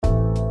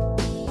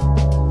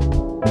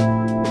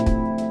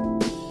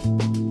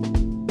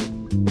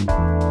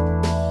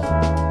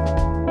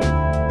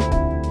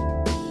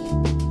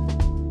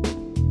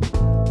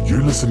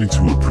listening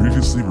to a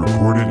previously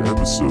recorded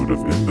episode of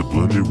In the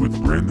Blender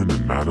with Brandon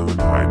and Madeline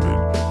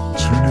Hyman.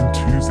 Tune in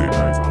Tuesday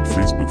nights on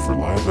Facebook for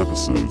live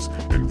episodes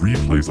and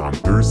replays on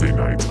Thursday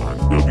nights on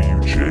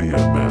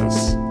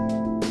WJMS.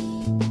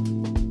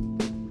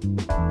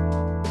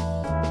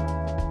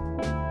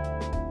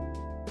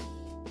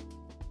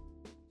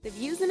 The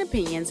views and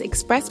opinions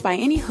expressed by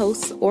any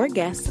hosts or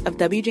guests of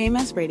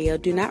WJMS Radio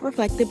do not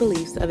reflect the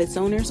beliefs of its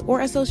owners or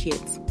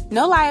associates.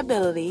 No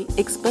liability,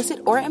 explicit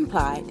or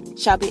implied,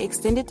 shall be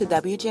extended to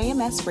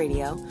WJMS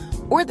Radio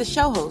or the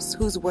show hosts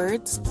whose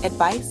words,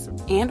 advice,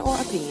 and or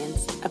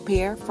opinions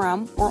appear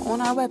from or on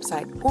our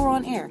website or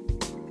on air.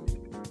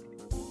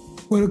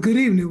 Well, good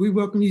evening. We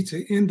welcome you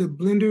to In the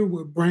Blender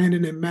with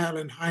Brandon and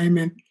Madeline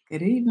Hyman.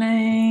 Good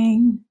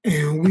evening.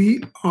 And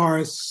we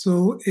are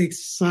so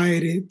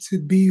excited to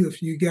be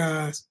with you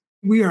guys.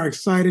 We are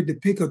excited to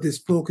pick up this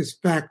focus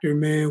factor,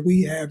 man.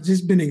 We have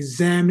just been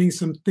examining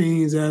some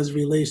things as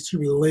relates to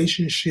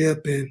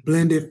relationship and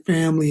blended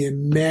family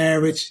and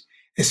marriage,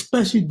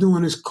 especially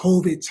during this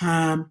COVID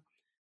time.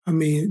 I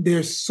mean,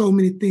 there's so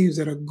many things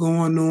that are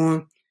going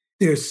on.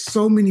 There's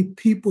so many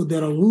people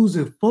that are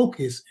losing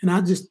focus. And I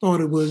just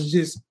thought it was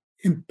just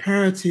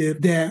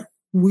imperative that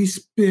we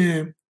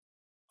spend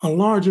a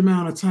large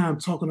amount of time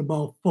talking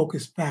about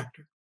focus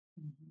factor.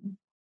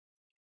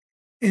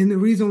 And the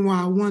reason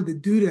why I wanted to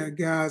do that,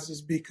 guys,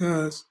 is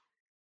because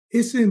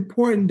it's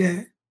important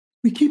that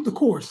we keep the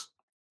course,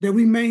 that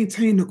we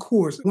maintain the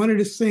course. One of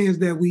the sayings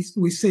that we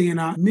say in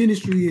our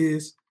ministry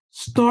is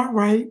start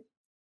right,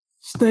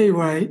 stay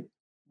right,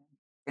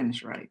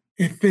 Finish right.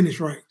 And finish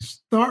right.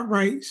 Start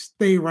right,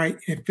 stay right,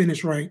 and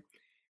finish right.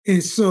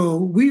 And so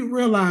we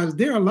realize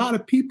there are a lot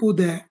of people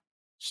that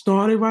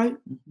started right,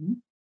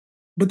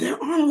 but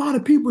there aren't a lot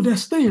of people that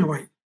staying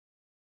right.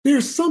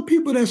 There's some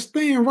people that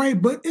staying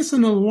right, but it's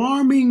an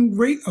alarming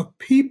rate of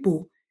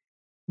people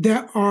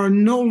that are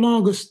no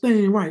longer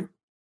staying right.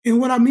 And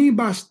what I mean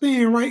by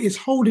staying right is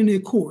holding their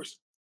course,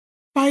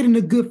 fighting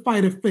the good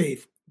fight of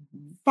faith,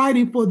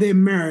 fighting for their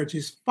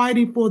marriages,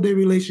 fighting for their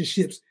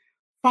relationships,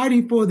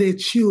 fighting for their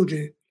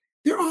children.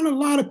 There aren't a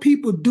lot of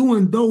people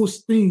doing those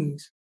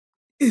things.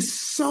 It's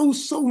so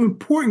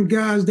important,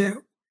 guys, that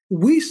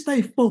we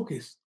stay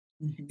focused.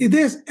 If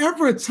there's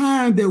ever a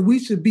time that we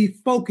should be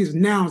focused,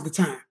 now is the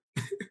time.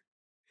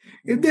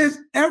 If there's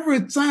ever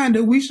a time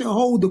that we should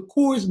hold the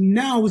course,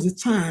 now is the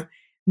time.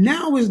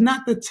 Now is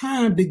not the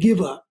time to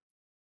give up.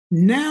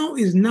 Now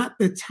is not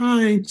the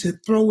time to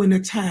throw in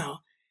the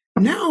towel.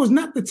 Now is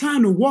not the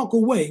time to walk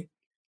away.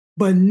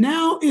 But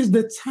now is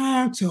the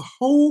time to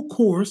hold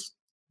course,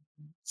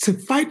 to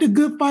fight the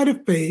good fight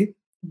of faith,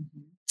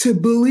 to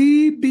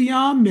believe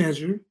beyond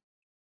measure,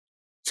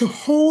 to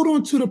hold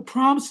on to the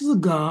promises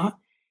of God,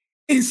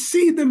 and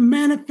see the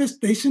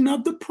manifestation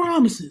of the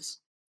promises.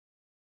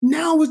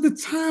 Now is the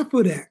time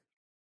for that.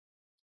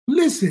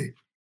 Listen,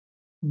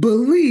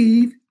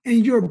 believe,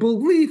 and your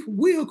belief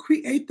will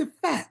create the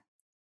fact.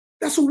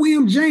 That's what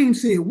William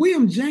James said.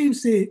 William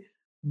James said,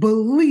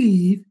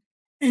 believe,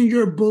 and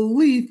your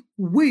belief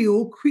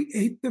will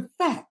create the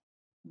fact.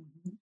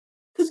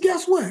 Because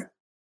guess what?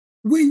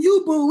 When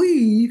you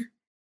believe,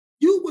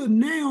 you will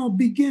now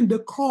begin to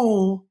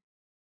call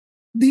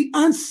the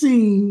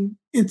unseen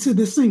into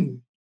the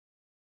seen.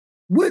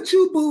 What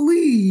you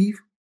believe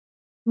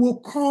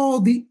will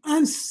call the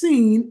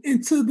unseen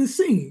into the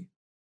seen.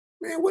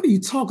 Man, what are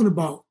you talking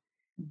about?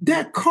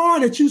 That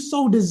car that you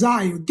so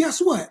desire, guess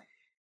what?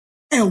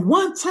 At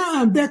one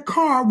time, that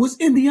car was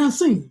in the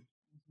unseen.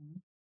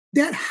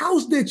 That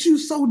house that you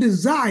so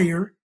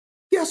desire,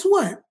 guess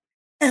what?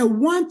 At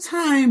one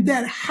time,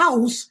 that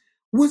house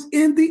was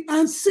in the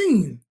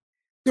unseen.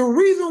 The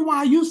reason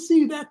why you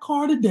see that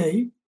car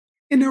today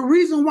and the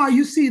reason why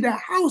you see that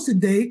house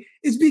today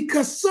is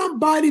because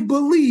somebody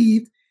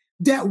believed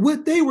that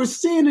what they were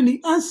seeing in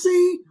the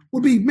unseen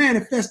would be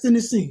manifest in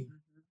the seen.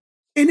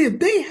 And if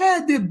they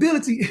had the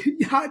ability,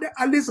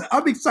 listen,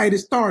 I'm excited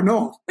starting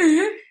off.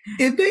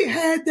 If they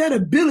had that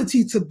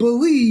ability to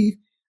believe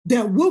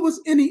that what was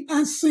in the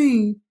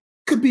unseen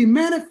could be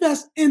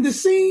manifest in the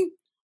seen,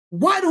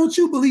 why don't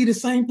you believe the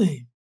same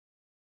thing?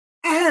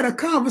 I had a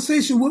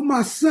conversation with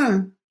my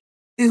son,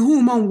 in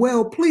whom I'm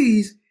well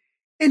pleased,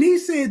 and he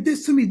said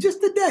this to me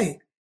just today.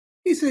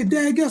 He said,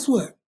 Dad, guess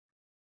what?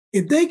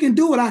 If they can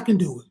do it, I can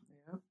do it.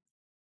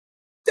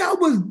 That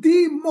was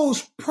the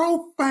most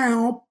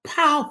profound,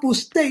 powerful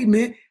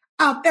statement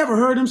I've ever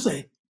heard him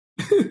say.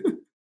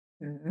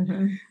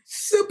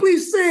 Simply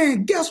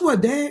saying, guess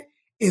what, Dad?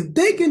 If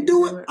they can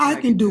do it, I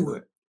can do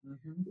it.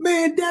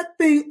 Man, that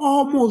thing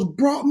almost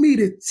brought me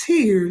to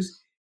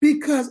tears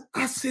because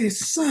I said,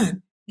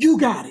 son, you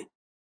got it.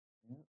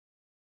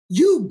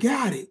 You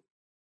got it.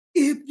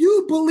 If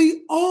you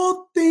believe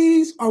all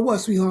things are what,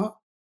 sweetheart?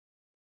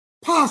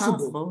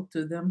 Possible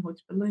to them which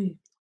believe.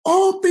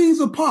 All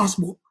things are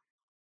possible.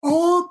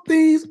 All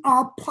things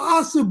are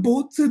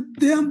possible to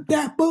them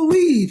that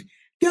believe.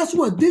 Guess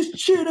what? This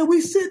chair that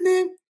we're sitting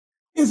in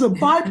is a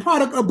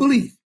byproduct of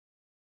belief.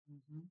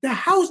 The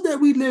house that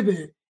we live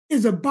in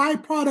is a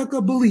byproduct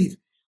of belief.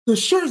 The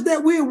shirts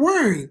that we're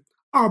wearing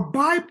are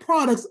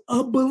byproducts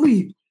of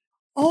belief.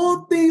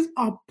 All things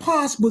are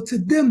possible to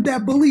them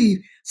that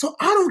believe. So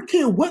I don't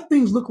care what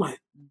things look like.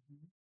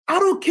 I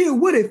don't care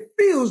what it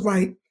feels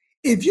like.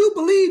 If you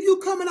believe you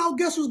coming out,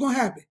 guess what's going to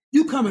happen?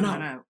 You coming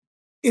out.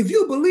 If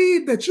you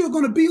believe that you're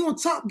going to be on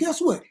top,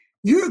 guess what?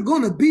 You're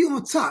going to be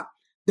on top.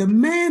 The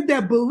man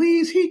that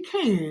believes he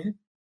can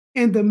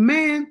and the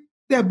man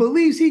that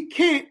believes he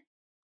can't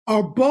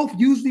are both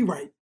usually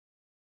right.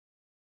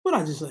 What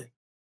did I just say?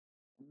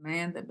 The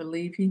man that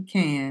believes he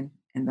can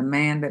and the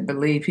man that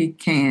believes he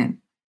can't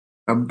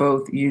are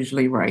both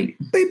usually right.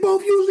 They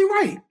both usually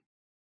right.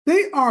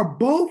 They are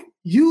both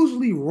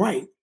usually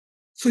right.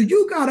 So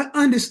you got to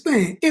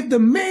understand, if the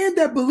man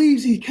that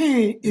believes he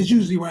can is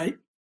usually right,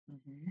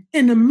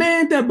 and the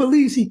man that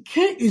believes he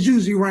can't is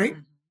usually right,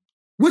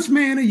 which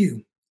man are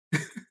you?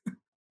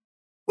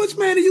 Which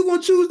man are you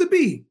going to choose to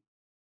be?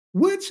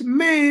 Which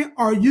man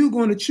are you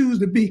going to choose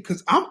to be?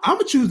 Because I'm going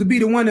to choose to be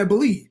the one that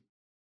believes.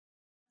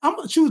 I'm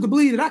going to choose to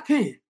believe that I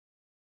can.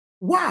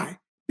 Why?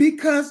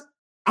 Because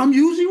I'm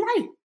usually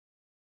right.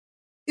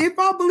 If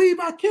I believe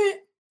I can't,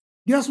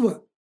 guess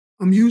what?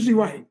 I'm usually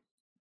right.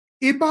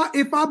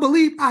 If I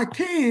believe I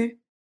can,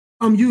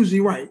 I'm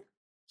usually right.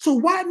 So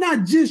why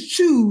not just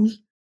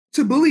choose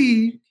to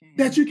believe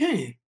that you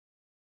can?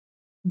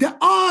 The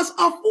odds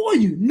are for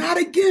you, not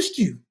against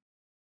you.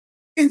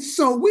 And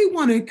so we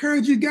want to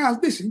encourage you guys,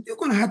 listen, you're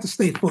going to have to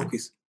stay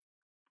focused.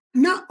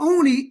 Not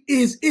only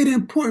is it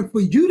important for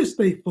you to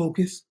stay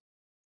focused,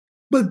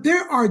 but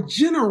there are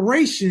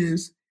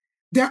generations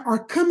that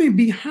are coming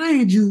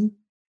behind you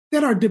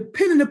that are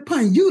dependent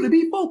upon you to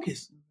be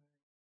focused.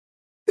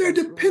 They're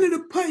dependent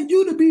upon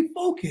you to be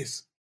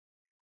focused.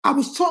 I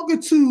was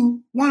talking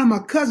to one of my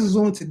cousins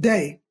on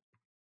today,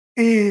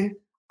 and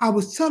I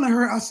was telling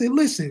her, I said,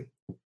 listen,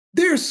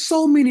 there's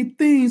so many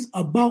things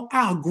about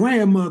our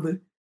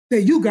grandmother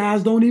that you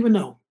guys don't even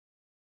know.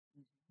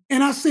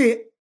 And I said,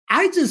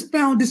 I just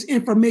found this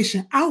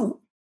information out,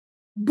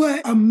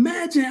 but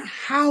imagine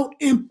how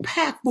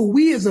impactful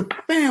we as a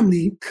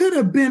family could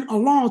have been a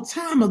long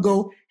time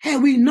ago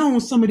had we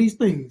known some of these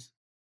things.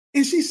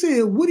 And she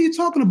said, what are you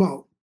talking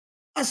about?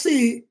 I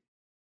said,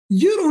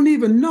 you don't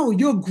even know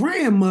your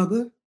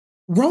grandmother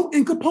wrote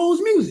and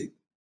composed music.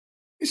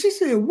 And she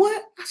said,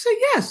 what? I said,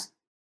 yes.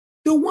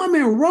 The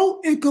woman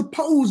wrote and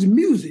composed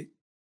music.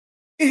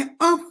 And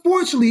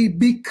unfortunately,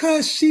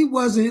 because she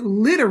wasn't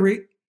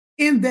literate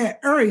in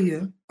that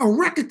area, a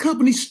record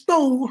company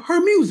stole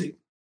her music.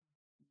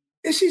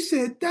 And she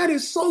said, that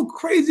is so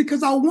crazy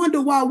because I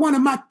wonder why one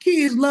of my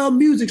kids love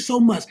music so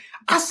much.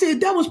 I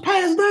said, that was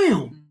passed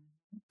down.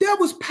 That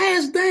was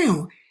passed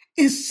down.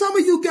 And some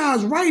of you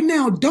guys right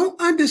now don't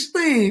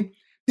understand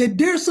that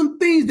there's some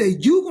things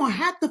that you're going to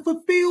have to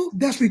fulfill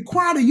that's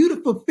required of you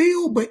to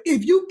fulfill. But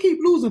if you keep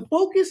losing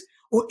focus,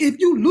 or if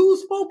you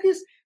lose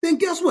focus, then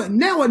guess what?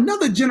 Now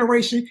another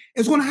generation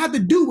is going to have to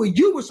do what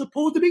you were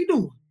supposed to be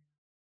doing.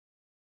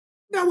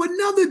 Now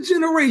another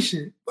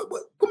generation.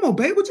 Come on,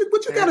 babe. What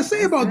you got to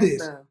say about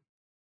this?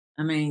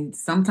 I mean,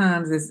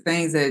 sometimes it's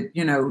things that,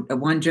 the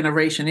one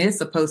generation is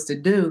supposed to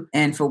do.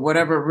 And for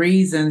whatever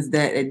reasons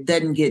that it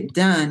doesn't get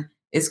done,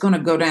 it's going to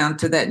go down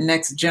to that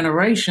next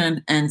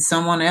generation and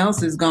someone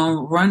else is going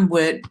to run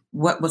with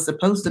what was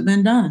supposed to have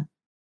been done.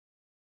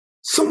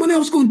 Someone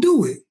else going to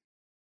do it.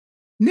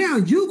 Now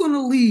you're going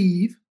to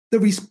leave the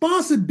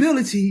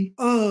responsibility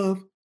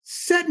of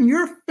setting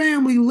your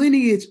family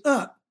lineage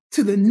up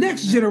to the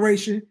next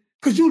generation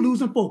because you're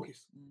losing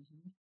focus.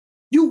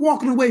 You're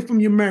walking away from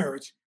your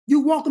marriage.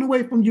 You're walking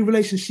away from your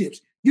relationships.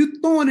 You're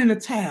throwing in the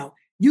towel.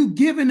 You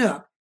giving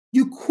up.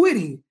 You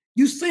quitting.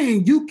 You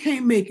saying you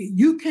can't make it.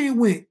 You can't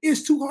win.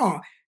 It's too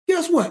hard.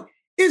 Guess what?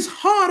 It's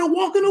harder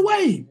walking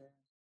away.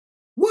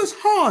 What's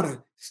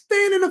harder?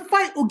 Staying in a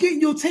fight or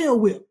getting your tail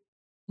whipped?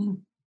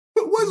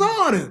 What's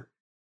harder?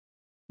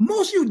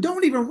 Most of you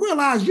don't even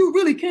realize you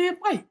really can't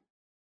fight.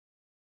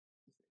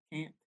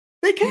 Can't.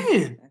 They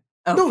can.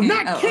 Oh, no, can.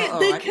 not can't.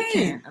 They can.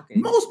 can. Okay.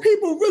 Most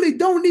people really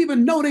don't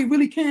even know they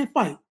really can't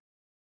fight.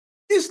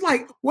 It's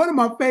like one of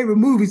my favorite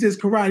movies is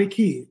Karate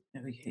Kid.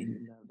 Oh, yeah,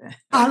 you love that.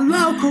 I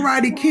love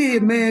Karate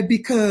Kid, man,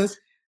 because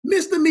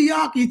Mr.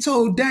 Miyagi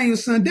told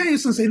Daniel-san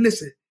said,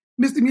 listen,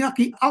 Mr.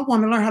 Miyagi, I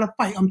want to learn how to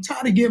fight. I'm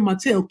tired of getting my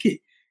tail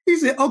kicked. He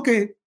said,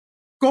 okay,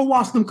 go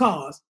wash them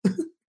cars.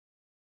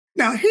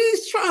 Now,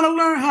 he's trying to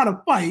learn how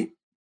to fight,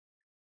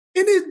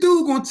 and this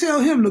dude going to tell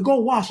him to go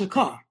wash a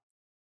car.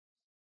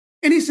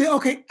 And he said,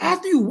 okay,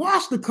 after you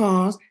wash the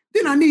cars,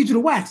 then I need you to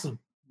wax them.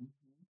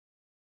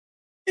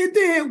 And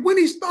then when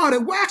he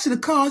started waxing the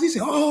cars, he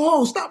said,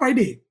 oh, stop right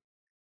there.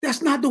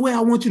 That's not the way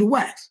I want you to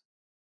wax.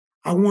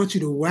 I want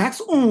you to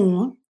wax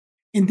on,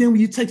 and then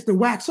when you take the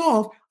wax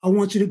off, I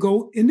want you to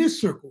go in this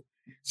circle.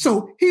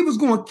 So he was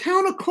going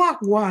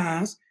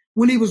counterclockwise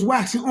when he was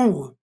waxing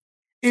on.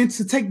 And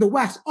to take the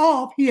wax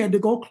off, he had to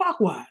go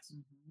clockwise.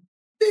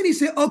 Then he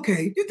said,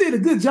 okay, you did a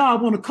good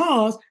job on the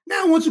cars.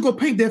 Now I want you to go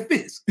paint that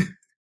fence.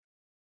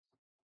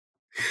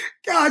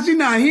 Guys, you're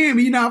not hearing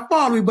me, you're not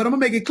following me, but I'm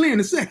going to make it clear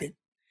in a second.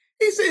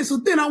 He said, so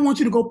then I want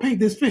you to go paint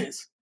this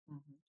fence.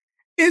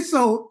 And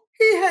so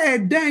He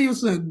had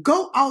Danielson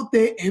go out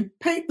there and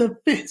paint the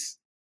fence.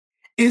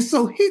 And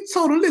so he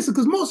told him, listen,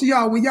 because most of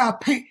y'all, when y'all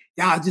paint,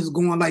 y'all just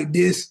going like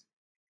this.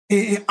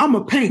 And I'm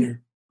a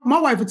painter. My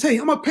wife will tell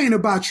you, I'm a painter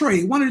by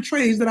trade. One of the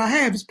trades that I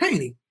have is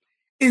painting.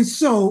 And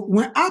so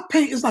when I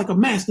paint, it's like a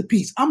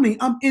masterpiece. I mean,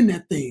 I'm in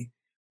that thing.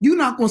 You're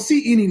not going to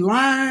see any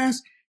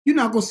lines. You're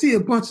not going to see a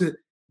bunch of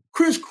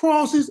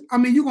crisscrosses. I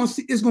mean, you're going to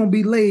see it's going to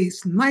be laid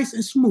nice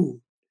and smooth.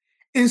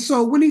 And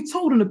so when he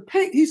told him to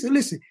paint, he said,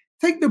 listen,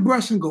 take the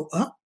brush and go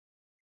up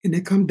and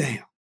then come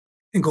down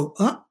and go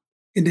up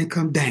and then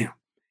come down.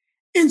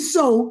 And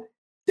so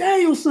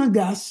Danielson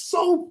got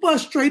so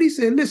frustrated. He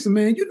said, listen,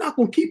 man, you're not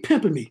going to keep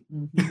pimping me.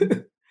 Mm-hmm.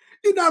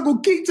 You're not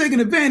going to keep taking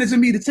advantage of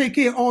me to take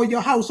care of all your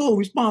household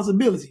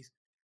responsibilities.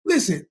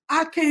 Listen,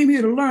 I came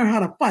here to learn how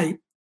to fight,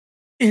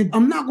 and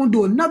I'm not going to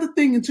do another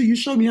thing until you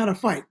show me how to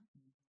fight.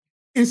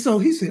 And so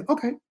he said,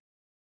 okay.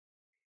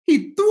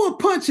 He threw a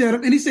punch at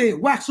him, and he said,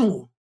 wax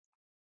on.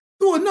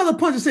 Threw another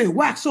punch and said,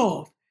 wax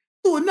off.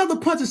 Threw another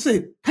punch and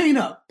said, paint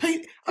up,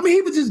 paint. I mean,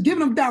 he was just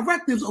giving him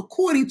directives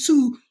according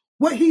to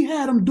what he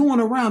had him doing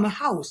around the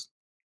house.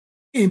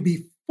 And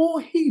before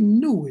he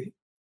knew it,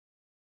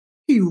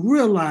 he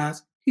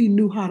realized he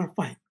knew how to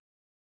fight.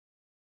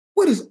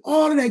 What does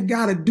all of that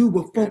got to do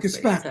with Focus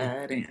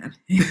Factory?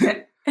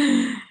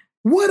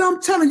 What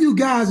I'm telling you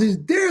guys is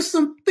there's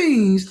some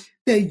things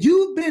that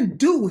you've been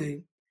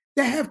doing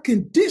that have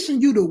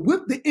conditioned you to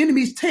whip the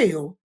enemy's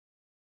tail.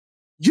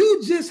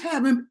 You just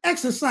haven't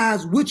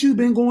exercised what you've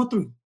been going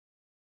through.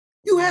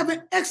 You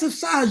haven't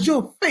exercised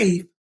your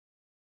faith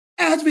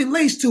as it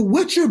relates to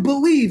what you're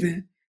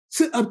believing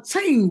to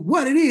obtain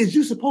what it is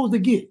you're supposed to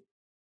get.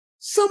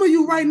 Some of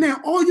you right now,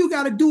 all you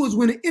got to do is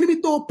when the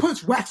enemy throw a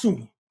punch, wax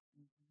on.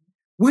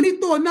 When he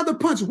throw another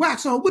punch,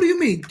 wax on. What do you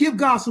mean? Give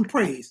God some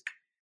praise.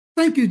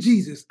 Thank you,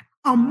 Jesus.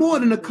 I'm more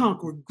than a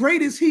conqueror.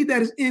 Great is he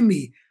that is in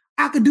me.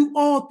 I can do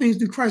all things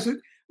through Christ.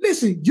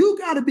 Listen, you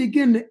got to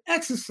begin to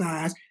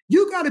exercise.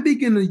 You got to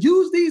begin to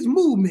use these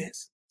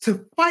movements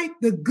to fight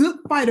the good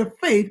fight of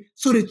faith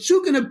so that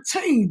you can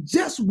obtain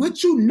just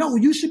what you know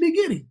you should be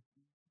getting.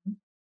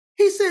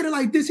 He said it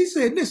like this. He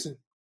said, listen,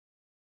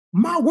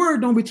 my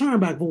word don't return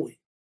back void.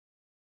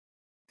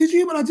 Did you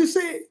hear what I just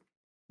said?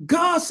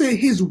 God said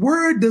his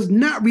word does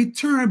not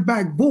return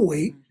back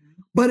void,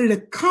 but it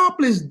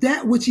accomplishes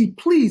that which he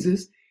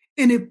pleases,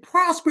 and it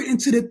prospered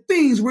into the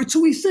things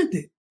whereto he sent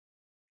it.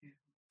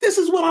 This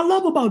is what I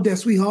love about that,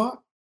 sweetheart.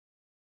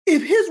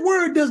 If his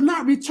word does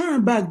not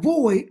return back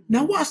void,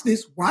 now watch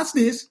this,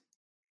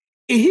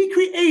 and he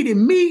created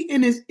me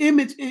in his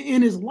image and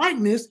in his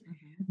likeness,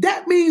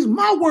 that means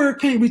my word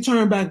can't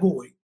return back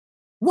void.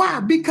 Why?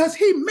 Because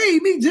he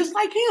made me just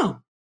like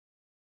him.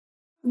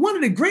 One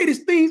of the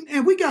greatest things,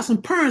 and we got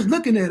some parents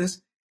looking at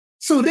us,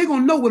 so they're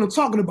going to know what I'm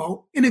talking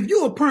about. And if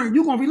you're a parent,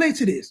 you're going to relate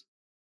to this.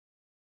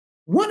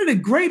 One of the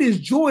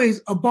greatest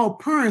joys about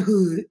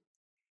parenthood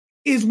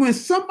is when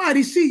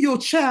somebody see your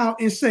child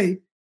and say,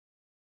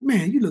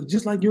 man, you look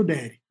just like your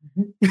daddy.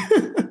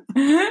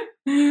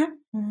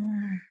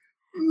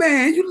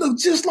 Man, you look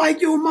just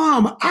like your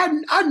mama.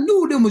 I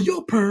knew them was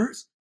your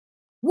parents.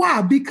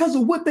 Why? Because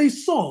of what they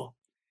saw.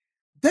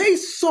 They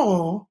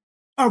saw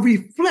a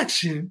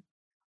reflection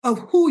of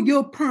who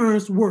your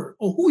parents were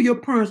or who your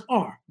parents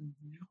are.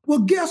 Well,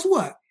 guess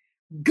what?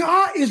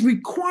 God is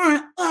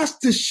requiring us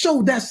to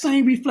show that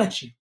same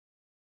reflection.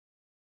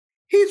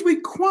 He's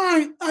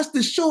requiring us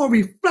to show a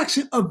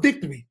reflection of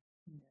victory.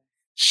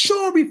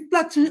 Show a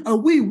reflection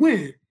of we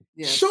win.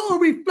 Yes. Show a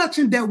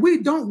reflection that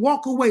we don't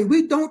walk away.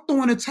 We don't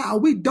throw in the towel.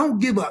 We don't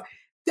give up.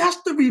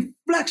 That's the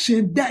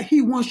reflection that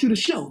he wants you to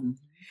show.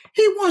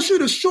 He wants you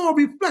to show a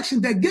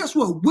reflection that, guess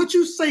what? What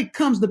you say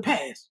comes to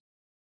pass.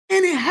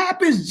 And it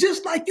happens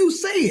just like you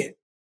say it.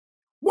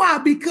 Why?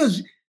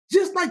 Because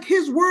just like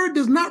his word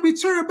does not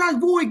return back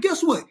void,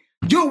 guess what?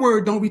 Your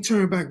word don't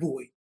return back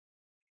void.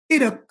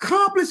 It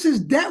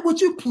accomplishes that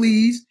which you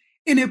please,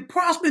 and it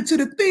prospers to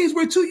the things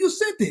whereto you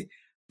sent it.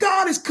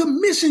 God has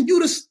commissioned you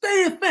to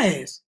stand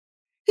fast.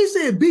 He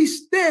said, be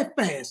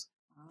steadfast,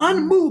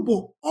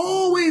 unmovable,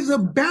 always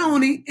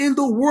abounding in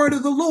the word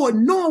of the Lord,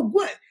 knowing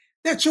what?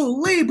 That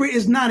your labor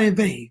is not in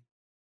vain.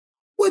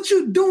 What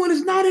you're doing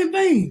is not in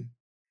vain.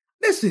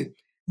 Listen,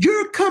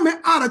 you're coming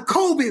out of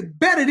COVID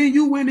better than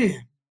you went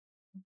in.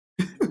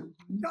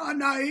 Y'all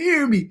not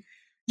hear me.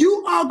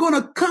 You are going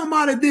to come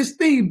out of this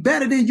thing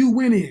better than you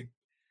went in.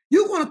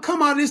 You're going to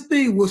come out of this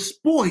thing with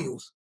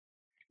spoils.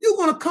 You're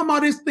going to come out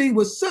of this thing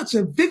with such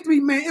a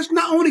victory, man. It's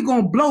not only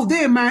going to blow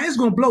their mind, it's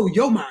going to blow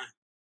your mind.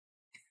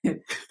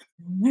 Come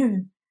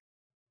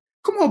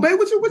on, babe.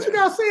 What you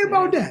got to say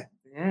about that?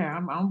 Yeah,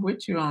 I'm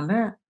with you on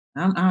that.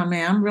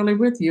 I'm really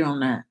with you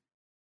on that.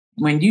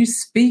 When you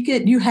speak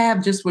it, you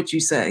have just what you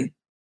say.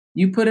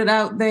 You put it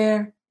out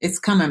there, it's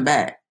coming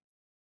back.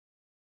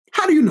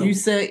 How do you know? You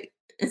say,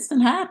 it's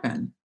done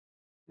happened.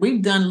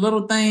 We've done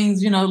little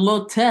things,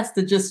 little tests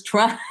to just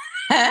try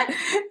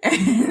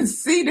and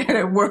see that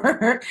it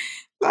worked.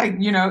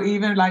 Like,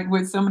 even like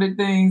with some of the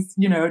things,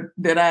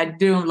 that I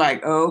do, I'm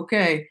like,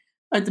 okay,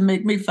 like to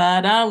make me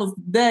 $5 a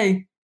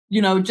day.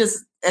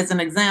 just as an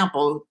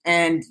example,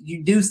 and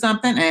you do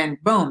something and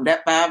boom,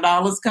 that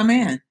 $5 come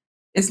in.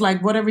 It's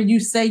like whatever you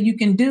say you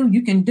can do,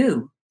 you can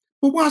do.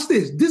 But watch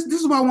this. This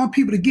is what I want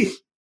people to get.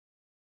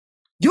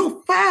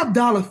 Your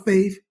 $5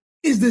 faith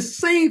is the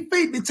same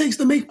faith it takes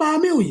to make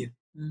 $5 million.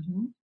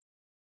 Mm-hmm.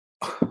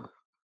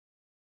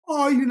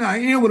 Oh, you're not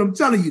hearing what I'm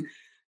telling you.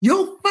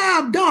 Your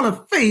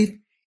 $5 faith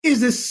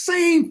is the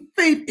same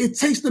faith it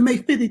takes to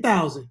make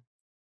 50,000.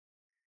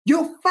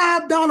 Your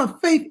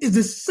 $5 faith is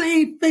the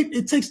same faith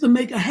it takes to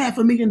make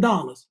 $500,000.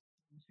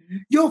 Mm-hmm.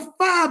 Your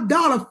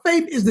 $5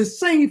 faith is the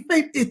same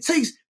faith it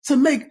takes to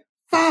make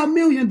 $5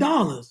 million.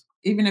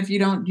 Even if you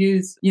don't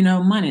use,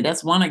 money.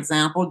 That's one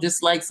example.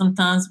 Just like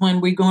sometimes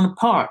when we go in a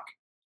park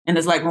and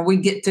it's like when we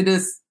get to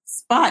this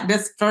spot,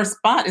 this first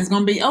spot is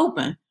going to be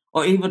open.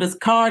 Or even this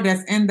car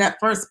that's in that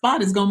first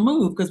spot is gonna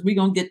move because we're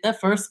gonna get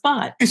that first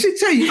spot. And she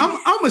tell you,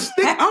 I'm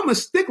a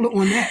stickler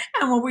on that.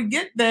 And when we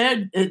get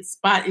there, its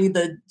spot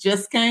either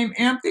just came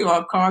empty or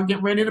a car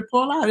getting ready to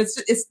pull out. It's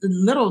the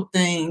little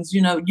things,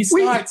 you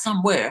start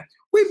somewhere.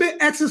 We've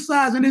been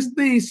exercising this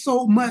thing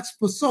so much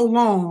for so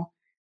long.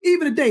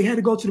 Even today, had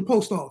to go to the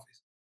post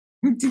office.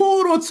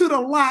 Pulled onto the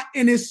lot,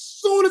 and as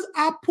soon as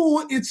I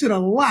pulled into the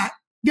lot,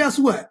 guess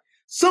what?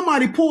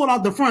 Somebody pulled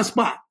out the front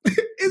spot.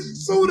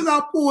 As soon as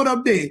I pulled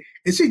up there,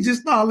 and she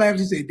just started laughing.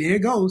 She said, "There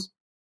it goes."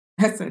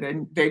 I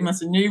said, they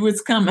must have knew it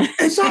was coming.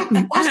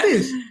 Exactly. Watch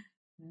this.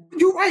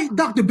 You're right,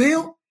 Dr.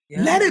 Bell.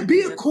 Yeah, let it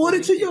be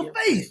according to your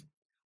faith.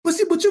 But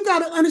you got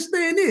to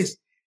understand this.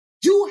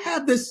 You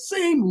have the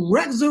same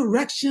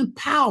resurrection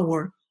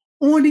power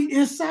on the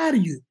inside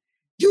of you.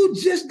 You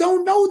just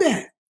don't know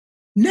that.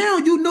 Now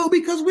you know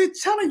because we're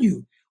telling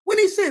you. When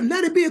he said,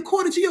 let it be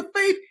according to your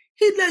faith,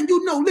 he's letting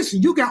you know,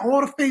 listen, you got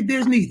all the faith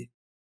there's needed.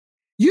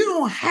 You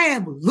don't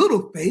have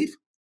little faith.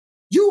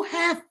 You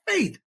have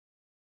faith.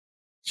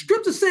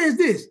 Scripture says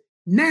this,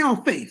 now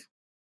faith.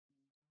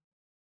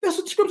 That's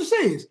what the scripture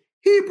says.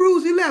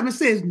 Hebrews 11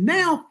 says,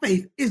 now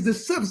faith is the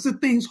substance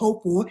of things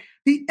hoped for,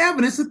 the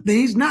evidence of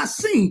things not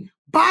seen.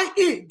 By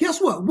it,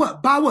 guess what?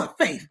 What? By what?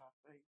 Faith.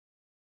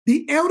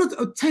 The elders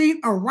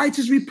obtain a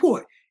righteous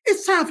report.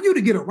 It's time for you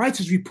to get a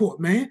righteous report,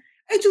 man.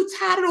 Ain't you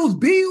tired of those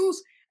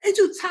bills? Ain't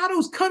you tired of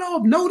those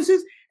cutoff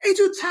notices? Ain't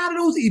you tired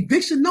of those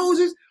eviction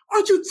notices?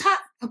 Aren't you tired?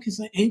 Okay,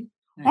 say ain't.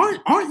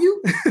 Aren't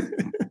you?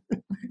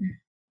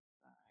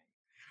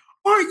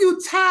 Aren't you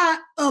tired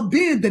of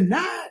being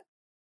denied?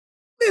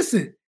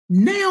 Listen,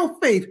 now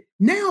faith.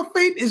 Now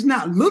faith is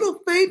not little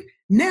faith.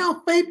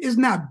 Now faith is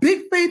not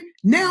big faith.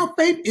 Now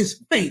faith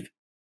is faith.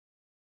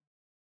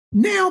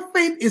 Now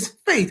faith is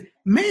faith.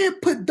 Man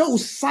put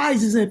those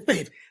sizes in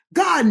faith.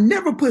 God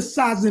never put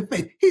sizes in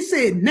faith. He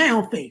said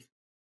now faith.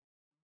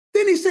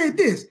 Then he said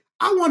this,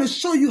 I want to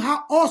show you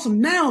how awesome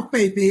now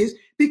faith is,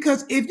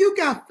 because if you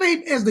got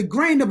faith as the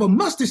grain of a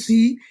mustard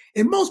seed,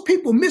 and most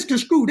people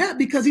misconstrue that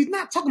because he's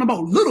not talking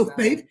about little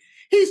faith.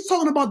 He's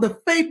talking about the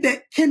faith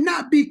that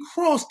cannot be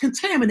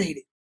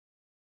cross-contaminated.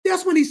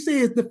 That's when he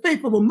says the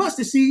faith of a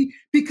mustard seed,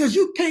 because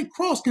you can't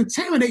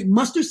cross-contaminate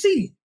mustard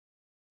seed.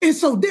 And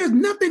so there's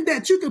nothing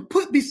that you can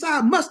put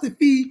beside mustard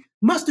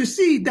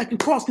seed that can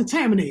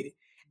cross-contaminate it.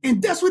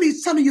 And that's what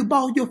he's telling you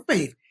about your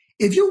faith.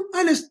 If you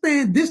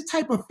understand this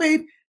type of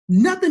faith,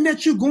 nothing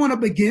that you're going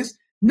up against,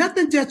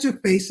 nothing that you're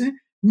facing,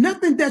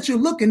 nothing that you're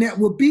looking at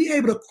will be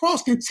able to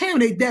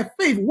cross-contaminate that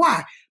faith.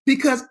 Why?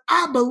 Because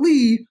I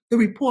believe the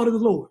report of the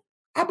Lord.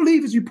 I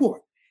believe his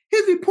report.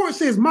 His report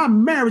says my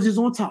marriage is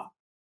on top.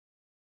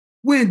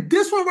 When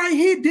this one right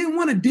here didn't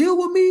want to deal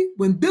with me,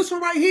 when this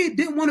one right here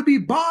didn't want to be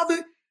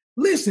bothered,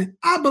 listen,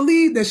 I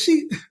believe that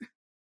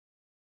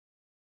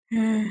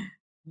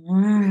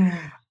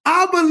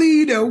I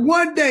believe that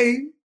one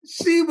day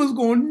she was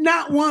going to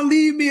not want to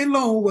leave me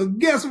alone. Well,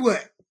 guess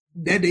what?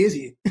 That day is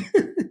here.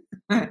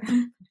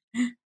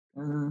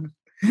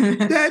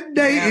 That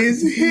day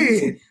is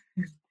here.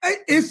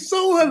 It's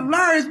so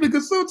hilarious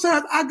because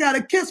sometimes I got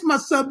to catch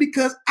myself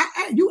because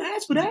you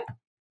asked for that.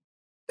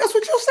 That's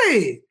what you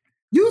said.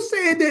 You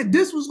said that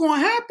this was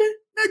going to happen.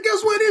 Now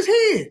guess what is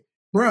here?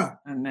 Bruh.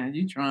 And now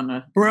you trying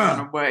to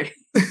run away.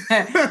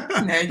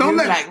 Don't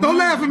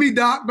laugh at me,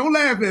 Doc. Don't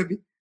laugh at me.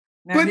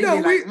 Now but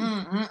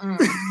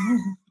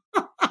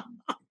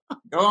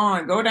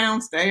no, go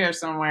downstairs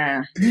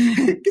somewhere.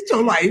 Get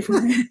your life.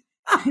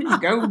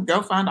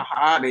 go find a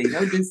hobby.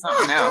 Go do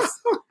something else.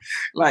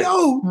 Like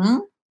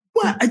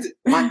what?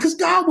 Because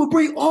God will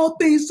bring all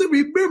things to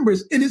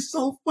remembrance, and it's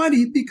so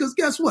funny because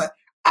guess what?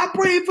 I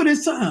prayed for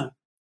this time.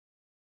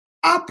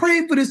 I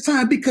prayed for this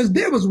time because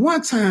there was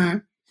one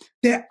time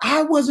that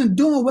I wasn't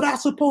doing what I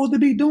was supposed to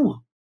be doing.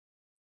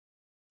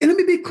 And let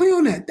me be clear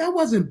on that. That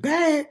wasn't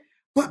bad,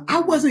 but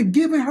I wasn't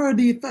giving her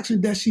the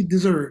affection that she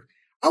deserved.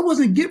 I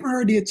wasn't giving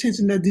her the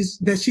attention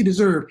that she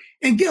deserved.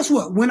 And guess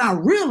what? When I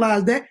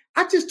realized that,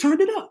 I just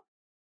turned it up.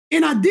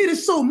 And I did it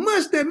so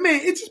much that,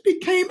 man, it just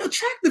became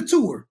attractive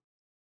to her.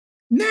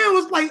 Now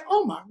it's like,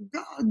 oh my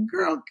God,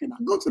 girl, can I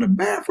go to the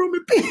bathroom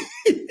and pee?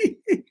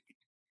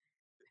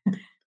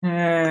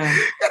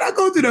 Can I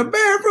go to the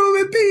bathroom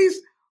in peace?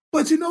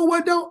 But you know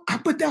what, though?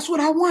 But that's what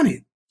I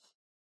wanted.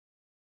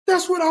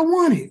 That's what I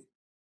wanted.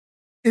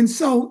 And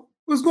so,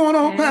 what's going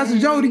on, Pastor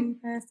Jody?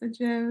 Pastor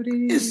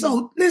Jody. And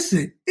so,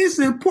 listen, it's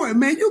important,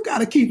 man. You got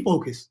to keep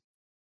focused.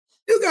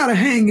 You got to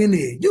hang in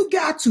there. You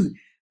got to.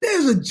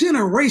 There's a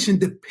generation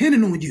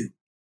depending on you.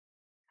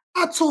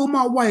 I told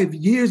my wife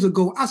years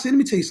ago, I said, let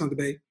me tell you something,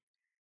 babe.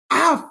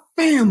 Our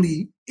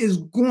family is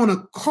going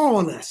to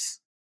call us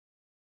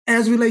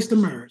as it relates to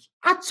marriage.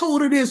 I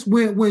told her this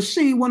when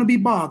she didn't want to be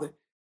bothered.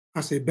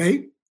 I said,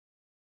 babe,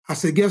 I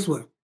said, guess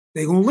what?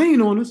 They're going to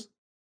lean on us.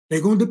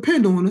 They're going to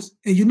depend on us.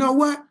 And you know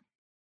what?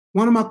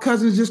 One of my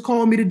cousins just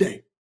called me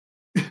today.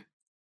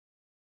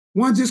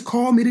 One just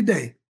called me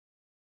today.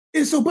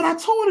 And so, but I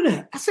told her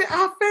that. I said,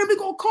 our family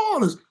going to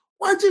call us.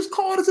 One just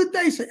called us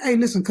today. Say, hey,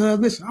 listen, cuz,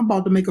 listen, I'm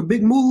about to make a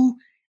big move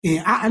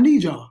and I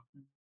need y'all.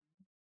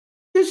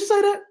 Did she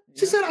say that?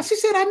 Yeah. She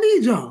said, I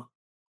need y'all.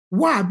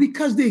 Why?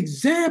 Because the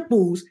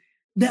examples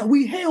that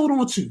we held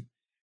on to,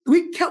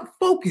 we kept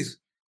focused.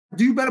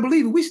 Do you better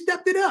believe it? We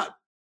stepped it up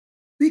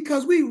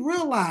because we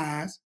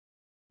realized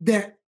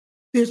that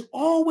there's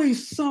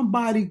always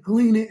somebody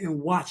gleaning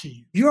and watching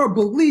you. Your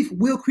belief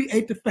will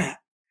create the fact.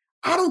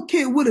 I don't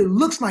care what it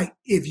looks like.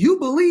 If you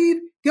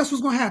believe, guess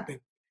what's going to happen?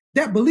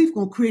 That belief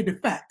going to create the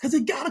fact because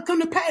it got to come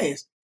to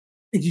pass.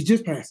 And you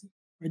just passed it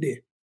right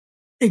there.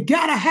 It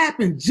got to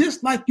happen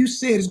just like you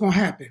said it's going to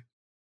happen.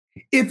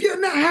 If you're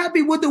not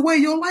happy with the way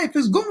your life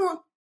is going,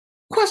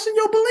 question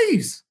your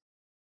beliefs.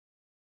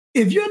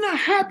 If you're not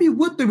happy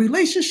with the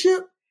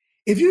relationship,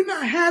 if you're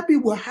not happy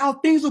with how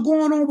things are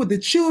going on with the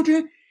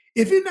children,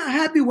 if you're not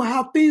happy with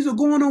how things are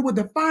going on with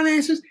the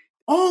finances,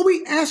 all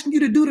we asking you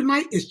to do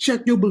tonight is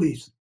check your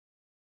beliefs.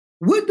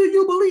 What do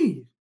you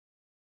believe?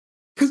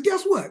 Because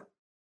guess what?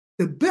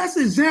 The best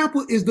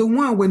example is the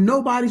one where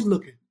nobody's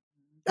looking.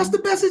 That's the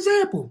best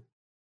example.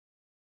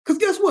 Because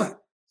guess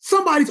what?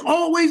 Somebody's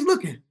always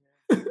looking.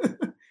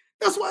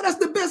 That's why that's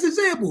the best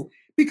example.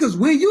 Because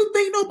when you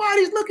think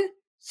nobody's looking,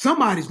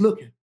 somebody's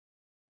looking.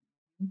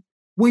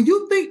 When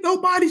you think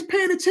nobody's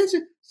paying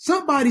attention,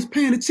 somebody's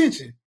paying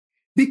attention.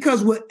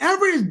 Because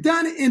whatever is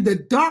done in the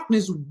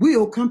darkness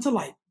will come to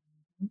light.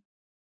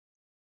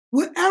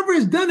 Whatever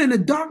is done in the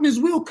darkness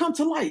will come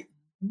to light.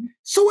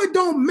 So it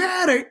don't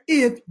matter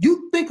if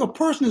you think a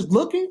person is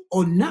looking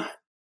or not.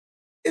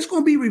 It's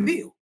going to be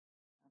revealed.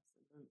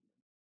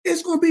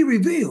 It's going to be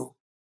revealed.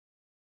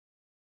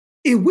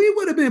 If we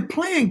would have been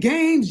playing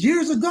games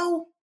years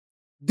ago,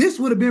 this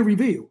would have been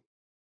revealed.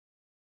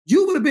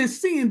 You would have been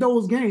seeing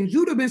those games. You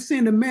would have been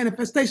seeing the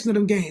manifestation of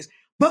them games.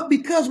 But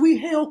because we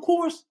held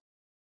course,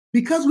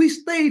 because we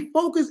stayed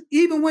focused,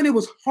 even when it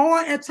was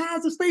hard at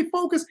times to stay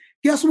focused,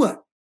 guess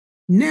what?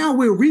 Now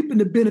we're reaping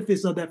the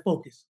benefits of that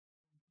focus.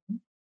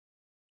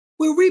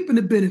 We're reaping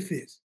the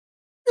benefits.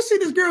 You see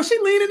this girl, she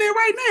leaning there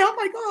right now. I'm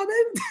like, oh,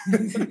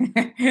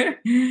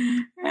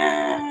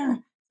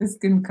 baby. It's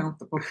getting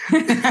comfortable.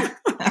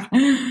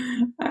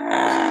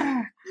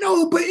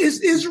 No, but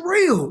it's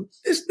real.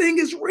 This thing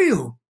is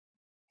real.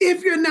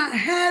 If you're not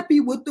happy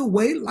with the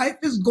way life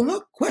is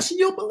going, question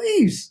your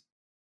beliefs.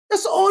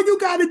 That's all you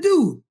got to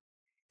do.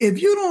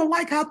 If you don't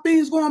like how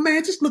things going,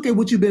 man, just look at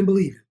what you've been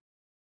believing.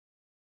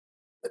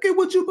 Look at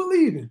what you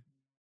believe in.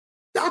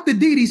 Dr.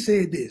 Dee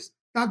said this.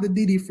 Dr.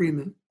 Dee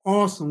Freeman,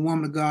 awesome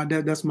woman of God.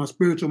 That's my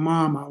spiritual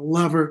mom. I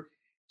love her.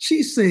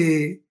 She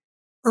said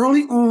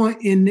early on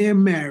in their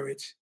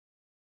marriage,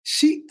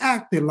 she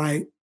acted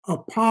like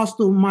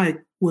Apostle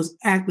Mike was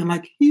acting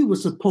like he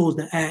was supposed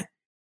to act.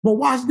 But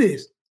watch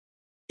this.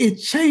 It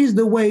changed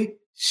the way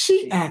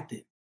she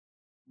acted.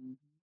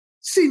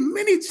 See,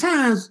 many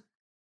times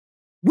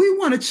we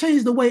want to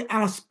change the way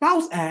our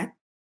spouse acts.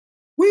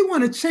 We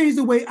want to change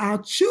the way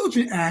our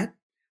children act,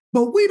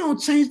 but we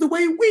don't change the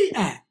way we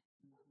act.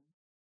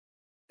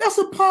 That's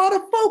a part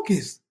of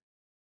focus.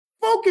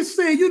 Focus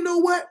saying, you know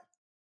what?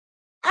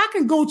 I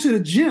can go to the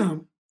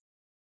gym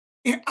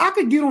and I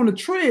can get on the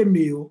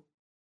treadmill,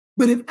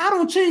 but if I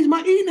don't change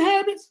my eating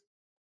habits,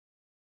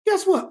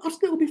 guess what? I'm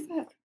still gonna be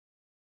fat.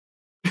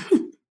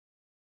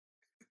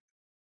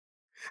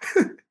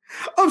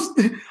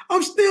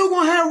 I'm still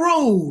gonna have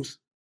rolls.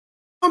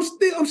 I'm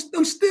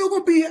still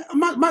gonna be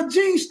my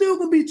jeans still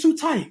gonna be too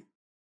tight.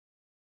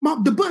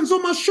 The buttons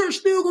on my shirt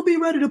still gonna be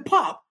ready to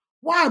pop.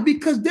 Why?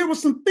 Because there were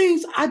some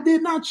things I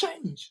did not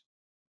change.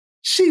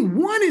 She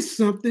wanted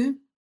something,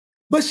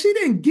 but she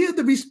didn't give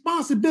the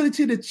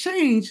responsibility to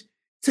change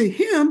to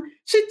him.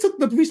 She took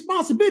the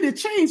responsibility to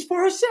change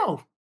for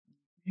herself.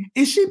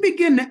 And she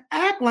began to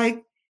act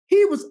like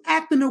he was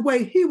acting the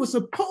way he was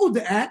supposed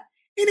to act,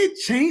 and it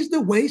changed the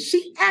way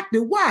she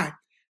acted. Why?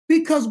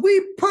 Because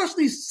we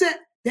personally set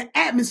the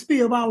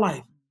atmosphere of our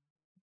life.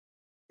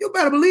 You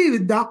better believe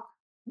it, Doc.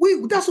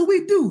 That's what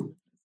we do.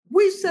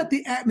 We set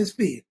the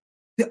atmosphere.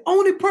 The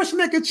only person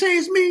that can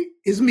change me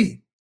is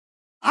me.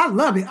 I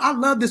love it. I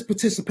love this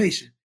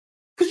participation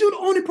because you're the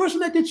only person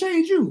that can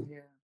change you.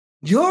 Yeah.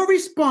 Your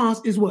response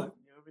is what?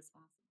 Your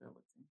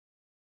responsibility.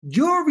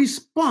 Your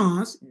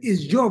response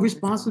is your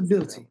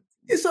responsibility.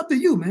 It's up to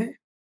you, man.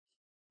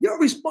 Your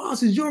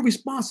response is your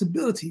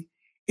responsibility.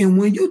 And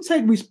when you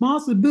take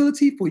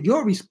responsibility for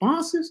your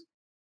responses,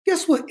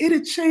 guess what?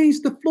 It'll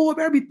change the flow of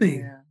everything.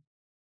 Yeah.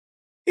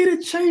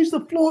 It'll change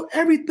the flow of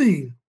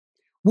everything.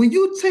 When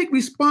you take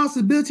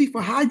responsibility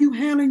for how you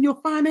handling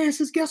your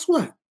finances, guess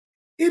what?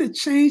 It'll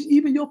change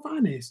even your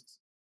finances.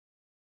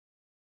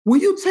 When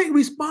you take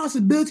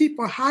responsibility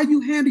for how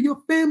you handle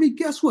your family,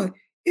 guess what?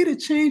 It'll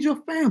change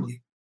your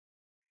family.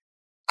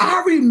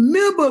 I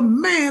remember,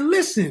 man,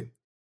 listen.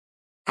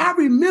 I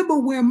remember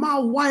when my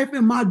wife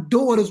and my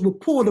daughters would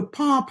pull the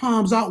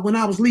pom-poms out when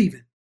I was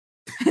leaving.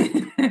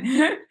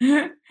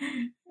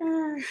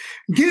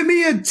 Give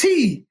me a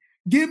T,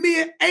 give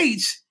me an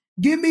H,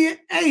 give me an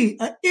A,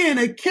 an N,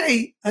 a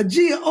K, a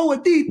G, a O, a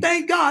D.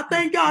 Thank God,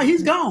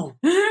 he's gone.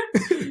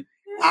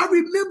 I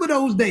remember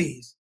those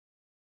days.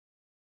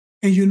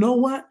 And you know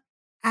what?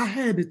 I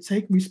had to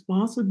take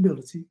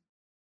responsibility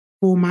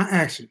for my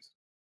actions.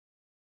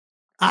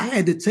 I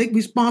had to take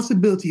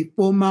responsibility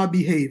for my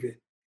behavior.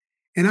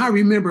 And I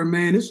remember,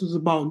 man, this was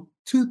about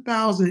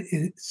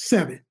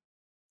 2007.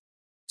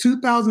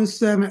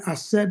 2007, I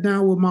sat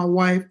down with my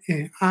wife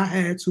and I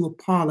had to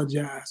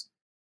apologize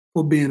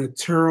for being a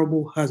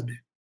terrible husband.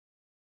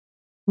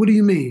 What do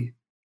you mean?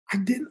 I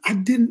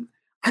didn't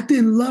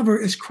love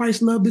her as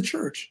Christ loved the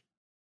church.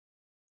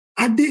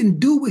 I didn't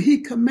do what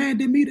he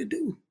commanded me to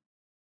do.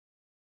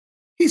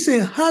 He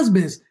said,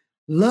 husbands,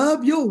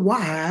 love your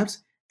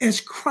wives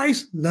as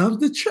Christ loves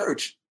the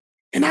church.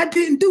 And I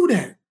didn't do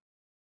that.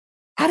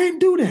 I didn't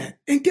do that.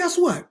 And guess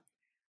what?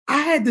 I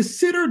had to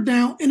sit her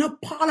down and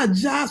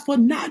apologize for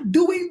not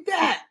doing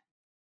that.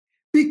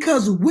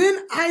 Because when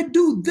I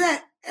do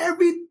that,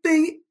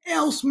 everything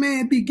else,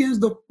 man, begins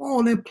to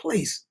fall in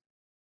place.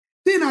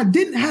 Then I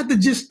didn't have to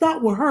just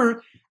stop with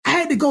her. I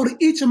had to go to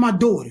each of my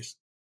daughters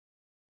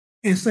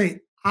and say,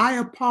 I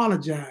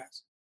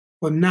apologize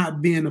for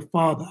not being the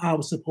father I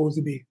was supposed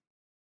to be.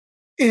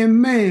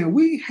 And man,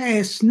 we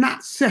had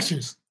snot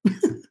sessions.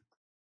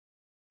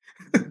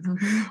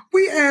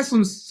 We had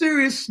some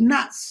serious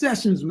snot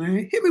sessions,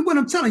 man. Hear me what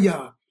I'm telling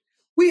y'all.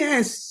 We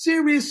had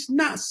serious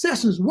snot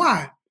sessions.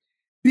 Why?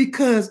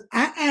 Because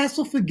I asked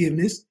for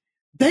forgiveness.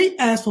 They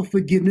asked for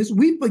forgiveness.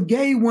 We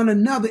forgave one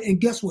another. And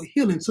guess what?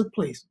 Healing took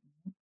place.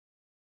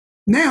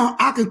 Now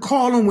I can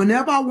call them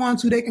whenever I want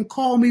to. They can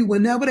call me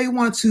whenever they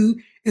want to.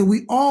 And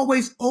we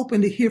always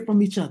open to hear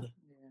from each other.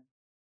 Yeah.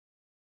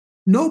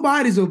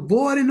 Nobody's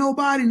avoiding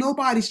nobody.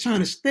 Nobody's trying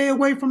to stay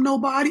away from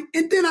nobody.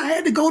 And then I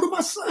had to go to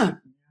my son.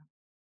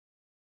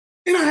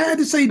 And I had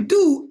to say,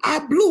 dude, I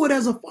blew it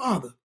as a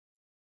father.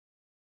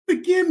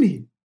 Forgive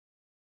me.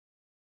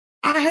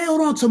 I held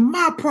on to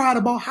my pride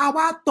about how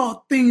I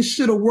thought things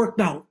should have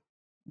worked out.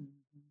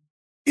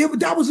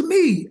 That was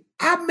me.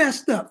 I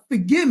messed up.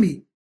 Forgive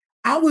me.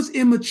 I was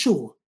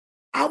immature.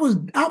 I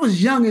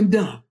was young and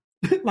dumb,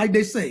 like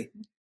they say.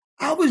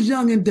 I was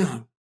young and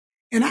dumb.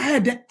 And I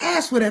had to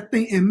ask for that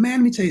thing. And man,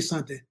 let me tell you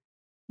something.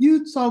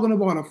 You talking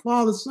about a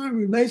father-son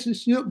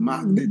relationship.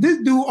 This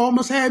dude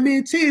almost had me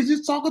in tears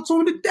just talking to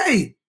him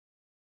today.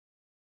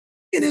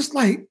 And it's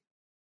like,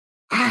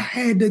 I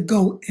had to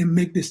go and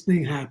make this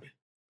thing happen.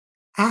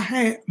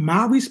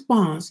 My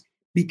response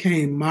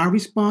became my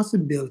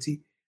responsibility.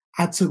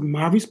 I took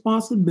my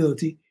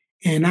responsibility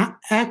and I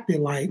acted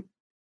like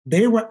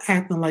they were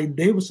acting like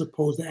they were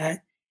supposed to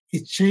act.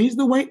 It changed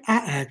the way I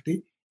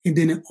acted. And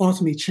then it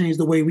ultimately changed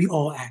the way we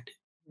all acted.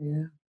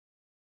 Yeah.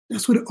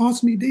 That's what it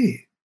ultimately did.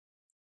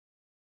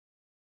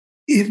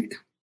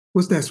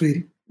 What's that,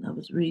 sweetie? I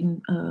was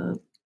reading,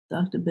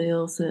 Dr.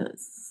 Bell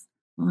says,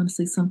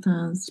 honestly,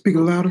 sometimes... Speak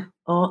louder.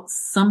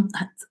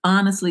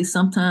 Honestly,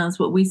 sometimes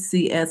what we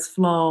see as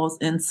flaws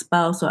in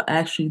spouse are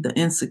actually the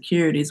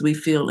insecurities we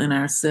feel in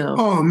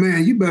ourselves. Oh,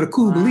 man, you better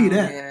believe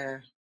that. Yeah.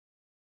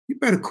 You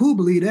better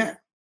believe that.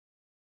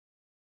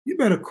 You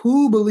better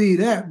believe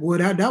that. Boy,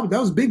 that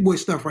was big boy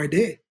stuff right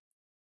there.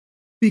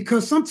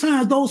 Because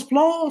sometimes those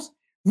flaws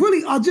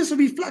really are just a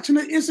reflection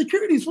of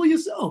insecurities for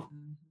yourself.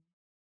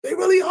 They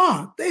really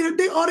are. They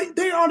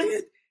are.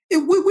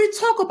 If we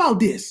talk about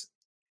this,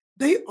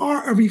 they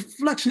are a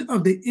reflection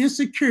of the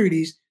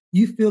insecurities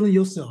you feel in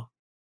yourself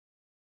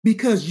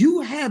because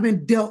you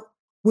haven't dealt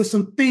with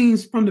some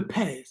things from the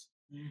past.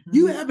 Mm-hmm.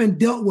 You haven't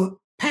dealt with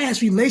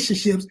past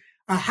relationships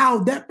or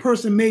how that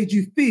person made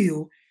you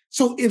feel.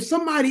 So if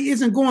somebody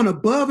isn't going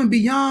above and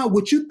beyond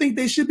what you think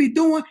they should be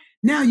doing,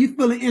 now you're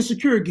feeling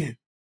insecure again.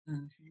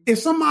 Mm-hmm. If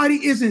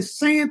somebody isn't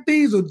saying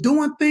things or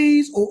doing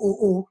things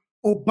or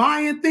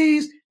buying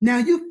things, now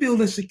you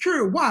feel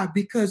insecure. Why?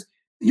 Because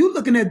you're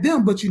looking at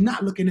them, but you're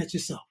not looking at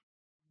yourself.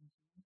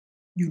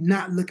 You're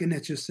not looking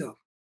at yourself.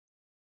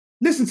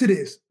 Listen to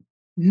this.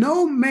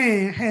 No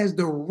man has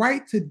the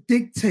right to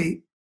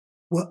dictate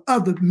what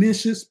other men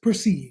should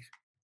perceive,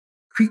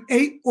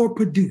 create, or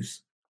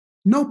produce.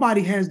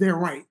 Nobody has that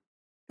right.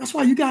 That's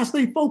why you got to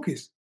stay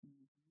focused.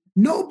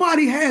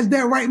 Nobody has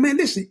that right. Man,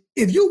 listen,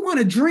 if you want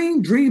to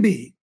dream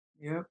big.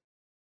 Yep.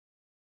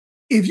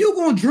 If you're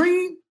going to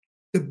dream,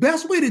 the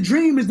best way to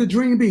dream is to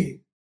dream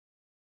big.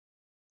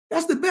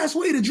 That's the best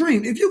way to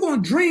dream. If you're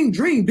going to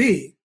dream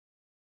big.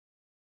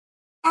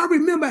 I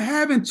remember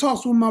having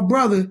talks with my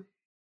brother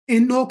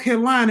in North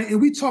Carolina, and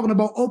we talking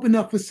about opening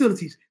up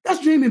facilities.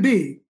 That's dreaming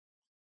big.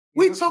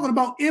 We talking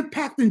about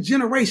impacting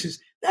generations.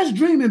 That's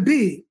dreaming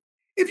big.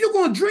 If you're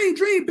going to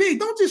dream big.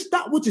 Don't just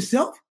stop with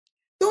yourself.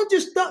 Don't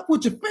just stop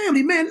with your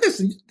family, man.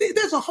 Listen,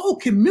 there's a whole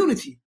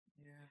community.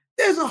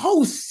 There's a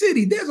whole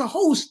city. There's a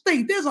whole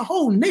state. There's a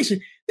whole nation.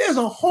 There's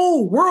a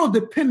whole world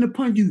depending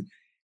upon you.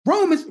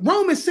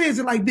 Romans says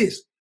it like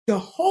this. The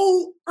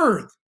whole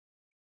earth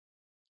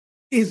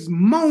is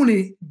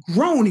moaning,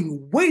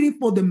 groaning, waiting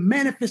for the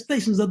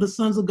manifestations of the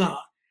sons of God.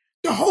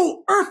 The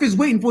whole earth is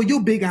waiting for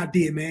your big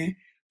idea, man.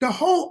 The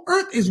whole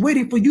earth is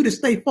waiting for you to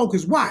stay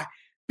focused. Why?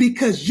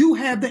 Because you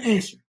have the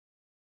answer.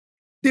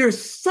 There's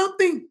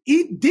something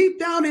deep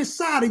down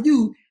inside of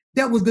you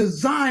that was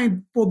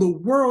designed for the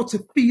world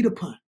to feed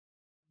upon.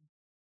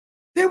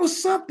 There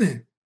was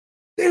something.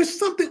 There's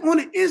something on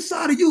the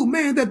inside of you,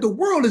 man, that the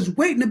world is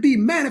waiting to be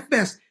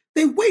manifest.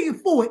 They're waiting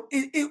for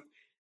it. And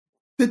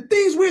the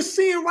things we're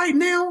seeing right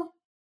now,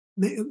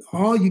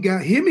 you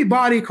got, hear me,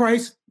 body of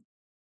Christ.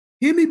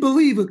 Hear me,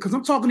 believer, because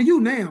I'm talking to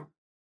you now.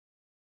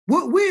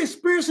 What we're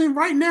experiencing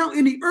right now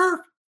in the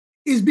earth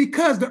is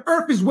because the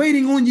earth is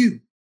waiting on you.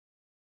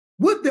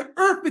 What the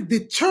earth,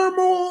 the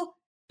turmoil,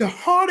 the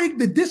heartache,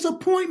 the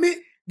disappointment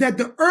that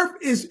the earth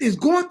is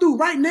going through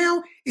right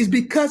now is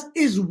because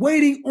it's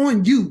waiting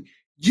on you.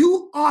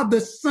 You are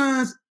the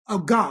sons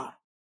of God.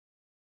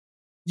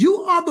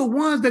 You are the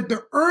ones that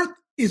the earth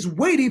is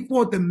waiting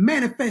for to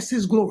manifest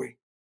his glory.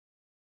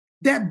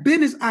 That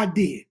business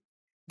idea,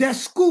 that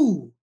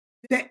school,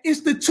 that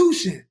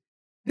institution,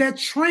 that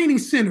training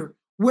center,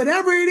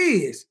 whatever it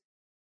is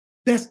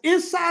that's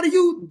inside of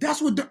you,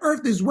 that's what the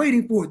earth is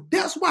waiting for.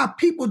 That's why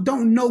people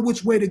don't know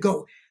which way to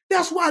go.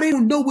 That's why they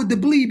don't know what to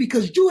believe,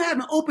 because you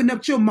haven't opened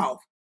up your mouth.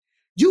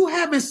 You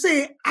haven't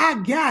said, I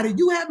got it.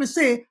 You haven't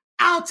said,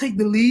 I'll take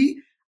the lead.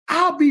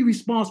 I'll be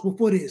responsible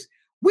for this.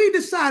 We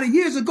decided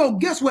years ago,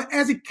 guess what?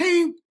 As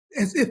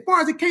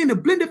far as it came to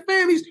blended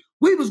families,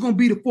 we was going to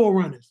be the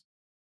forerunners.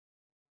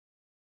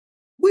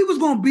 We was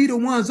going to be the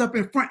ones up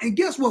in front. And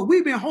guess what?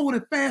 We've been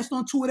holding fast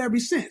onto it ever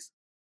since.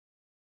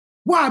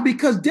 Why?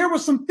 Because there were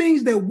some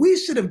things that we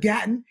should have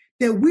gotten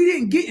that we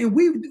didn't get. And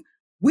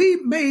we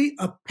made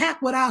a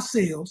pact with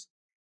ourselves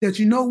that,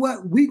 you know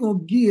what? We're going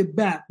to give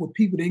back what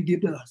people didn't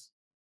give to us.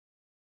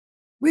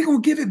 We're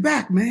going to give it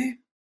back, man.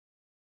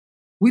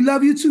 We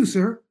love you too,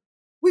 sir.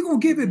 We're going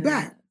to give it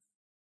back.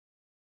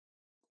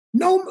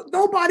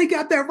 Nobody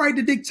got that right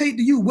to dictate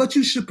to you what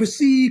you should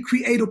perceive,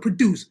 create, or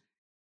produce.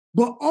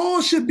 But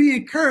all should be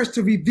encouraged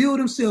to reveal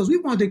themselves. We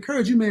want to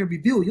encourage you, man,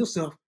 reveal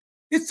yourself.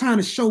 It's time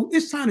to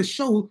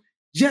show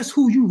just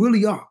who you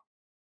really are.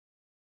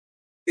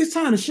 It's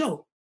time to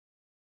show.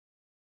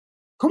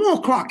 Come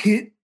on, Clark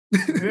Kent.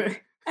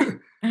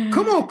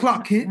 Come on,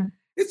 Clark Kent.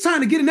 It's time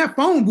to get in that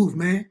phone booth,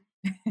 man.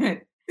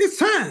 It's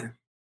time.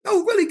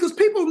 No, really, because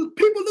people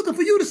looking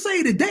for you to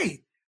save the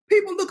day.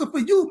 People looking for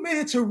you,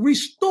 man, to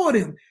restore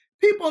them.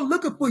 People are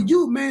looking for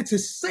you, man, to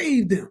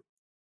save them.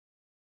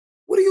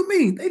 What do you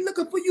mean? They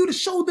looking for you to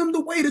show them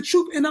the way, the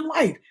truth, and the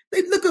life.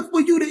 They looking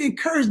for you to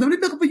encourage them. They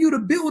looking for you to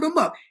build them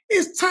up.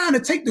 It's time to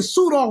take the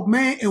suit off,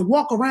 man, and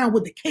walk around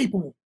with the cape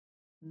on.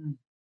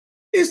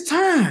 It's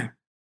time.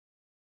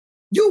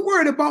 You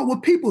worried about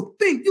what people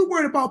think. You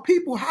worried about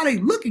people, how they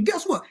look. And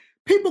guess what?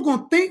 People going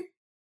to think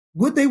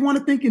what they want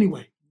to think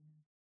anyway.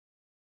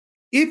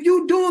 If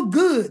you doing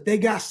good, they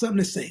got something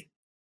to say.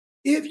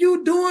 If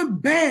you doing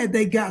bad,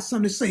 they got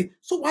something to say.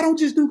 So why don't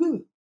you just do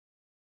good?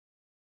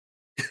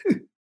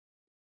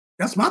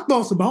 That's my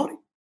thoughts about it.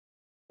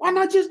 Why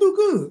not just do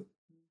good?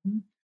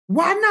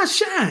 Why not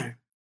shine?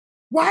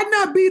 Why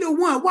not be the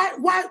one?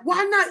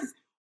 Why not?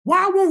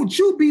 Why won't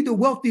you be the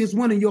wealthiest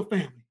one in your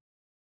family?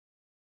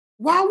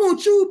 Why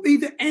won't you be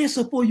the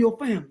answer for your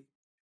family?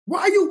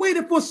 Why are you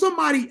waiting for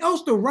somebody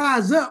else to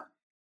rise up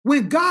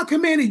when God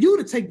commanded you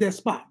to take that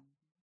spot?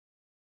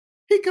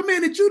 He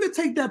commanded you to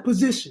take that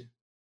position.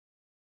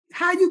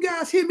 How you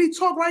guys hear me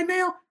talk right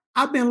now?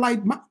 I've been like,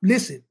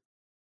 listen,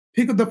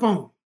 pick up the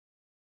phone.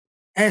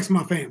 Ask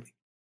my family.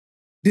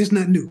 This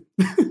nothing new.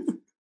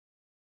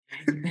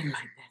 Been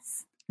like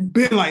this.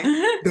 Been like,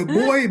 the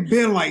boy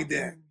been like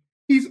that.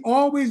 He's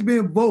always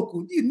been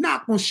vocal. You're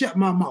not going to shut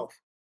my mouth.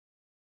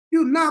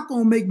 You're not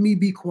going to make me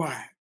be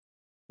quiet.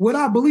 What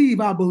I believe,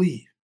 I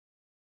believe.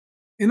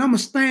 And I'm going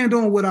to stand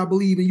on what I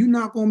believe, and you're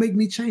not going to make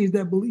me change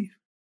that belief.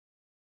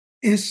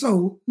 And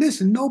so,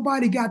 listen,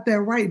 nobody got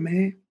that right,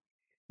 man.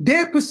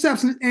 Their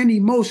perceptions and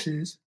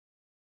emotions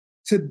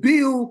to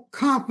build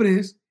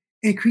confidence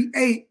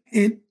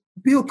and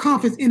build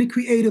confidence in the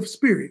creative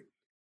spirit.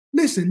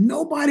 Listen,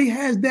 nobody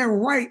has that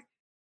right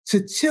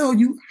to tell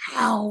you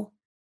how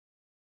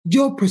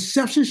your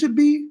perception should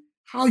be,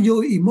 how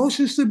your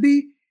emotions should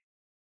be,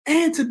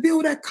 and to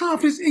build that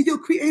confidence in your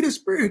creative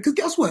spirit. Because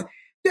guess what?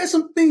 There's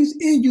some things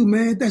in you,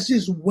 man, that's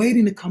just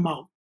waiting to come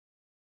out.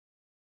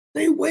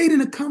 They waiting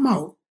to come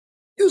out.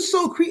 You're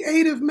so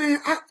creative, man.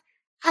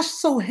 I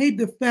so hate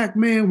the fact,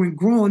 man, when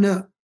growing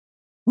up,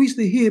 we used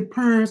to hear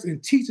parents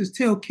and teachers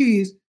tell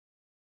kids,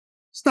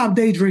 stop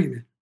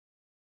daydreaming.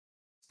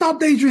 Stop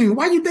daydreaming.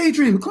 Why you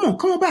daydreaming? Come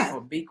on back.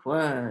 Or be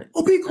quiet.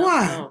 Or be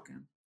quiet.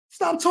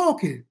 Stop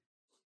talking.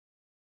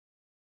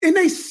 And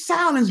they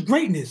silence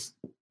greatness.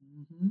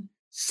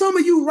 Some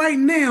of you right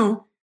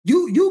now,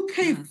 you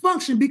can't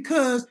function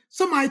because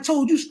somebody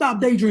told you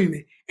stop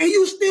daydreaming. And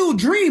you still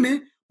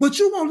dreaming, but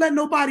you won't let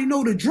nobody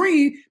know the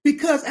dream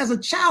because as a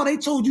child, they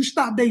told you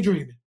stop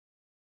daydreaming.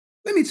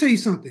 Let me tell you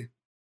something.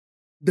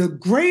 The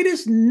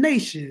greatest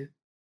nation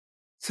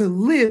to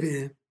live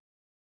in,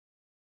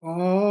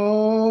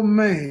 oh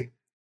man.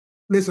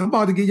 Listen, I'm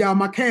about to give y'all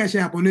my cash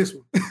app on this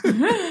one.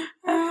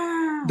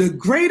 The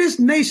greatest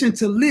nation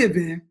to live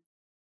in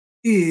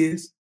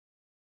is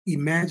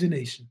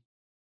imagination.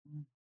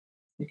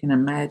 You can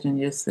imagine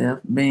yourself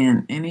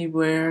being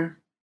anywhere,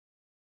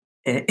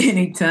 at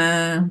any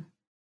time,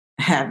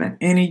 having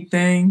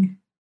anything,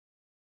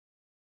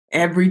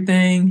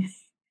 everything,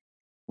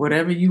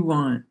 whatever you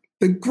want.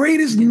 The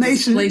greatest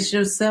nation. Place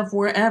yourself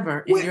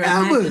wherever in your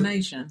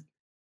imagination.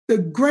 The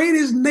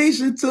greatest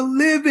nation to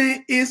live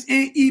in is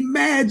in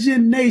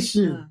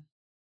imagination.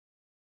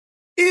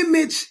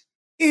 Image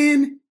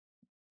in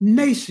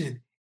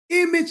nation.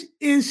 Image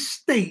in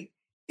state.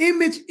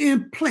 Image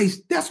in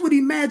place. That's what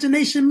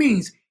imagination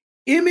means.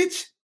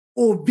 Image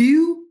or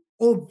view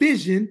or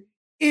vision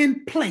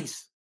in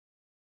place.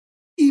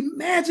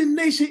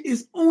 Imagination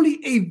is only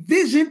a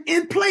vision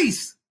in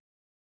place.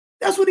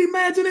 That's what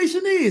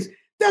imagination is.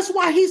 That's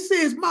why he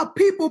says, my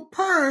people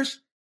perish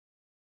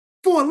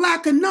for a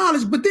lack of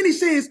knowledge. But then he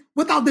says,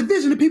 without the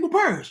vision, the people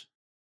perish.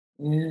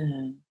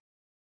 Yeah.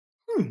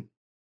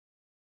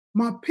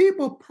 My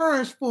people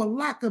perish for a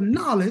lack of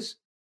knowledge.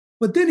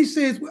 But then he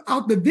says,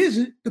 without the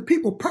vision, the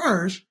people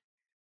perish.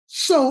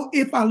 So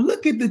if I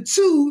look at the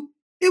two,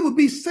 it would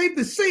be safe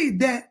to say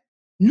that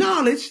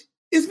knowledge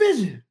is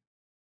vision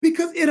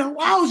because it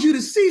allows you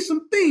to see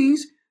some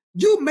things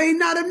you may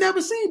not have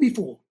never seen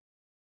before.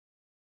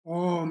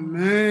 Oh,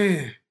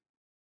 man.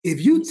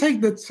 If you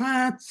take the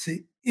time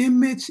to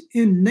image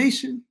in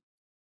nation,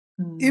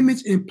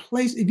 image in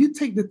place, if you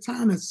take the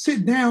time to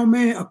sit down,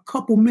 man, a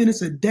couple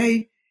minutes a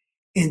day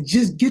and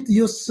just get to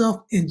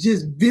yourself and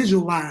just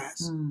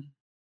visualize.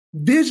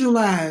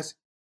 Visualize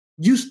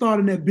you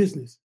starting that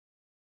business.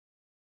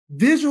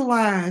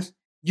 Visualize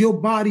your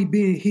body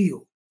being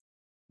healed.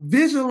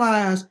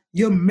 Visualize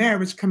your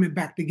marriage coming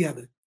back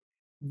together.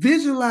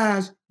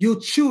 Visualize your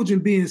children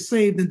being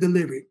saved and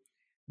delivered.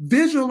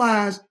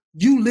 Visualize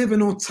you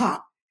living on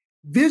top.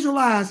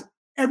 Visualize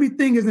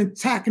everything is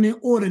intact and in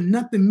order,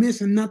 nothing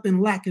missing,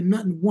 nothing lacking,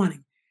 nothing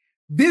wanting.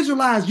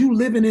 Visualize you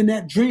living in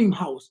that dream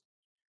house.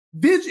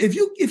 If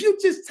you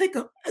just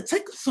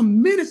take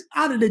some minutes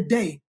out of the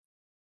day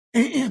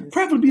and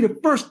preferably be the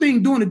first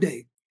thing during the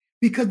day,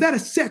 because that'll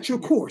set your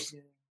course.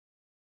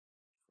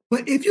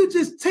 But if you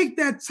just take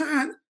that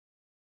time,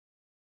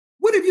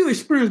 what have you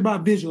experienced by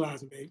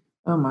visualizing, babe?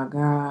 Oh my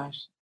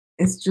gosh.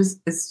 That's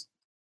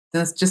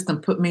just to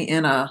put me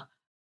in a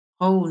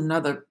whole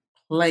nother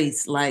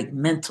place, like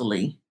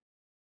mentally,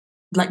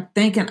 like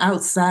thinking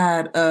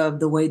outside of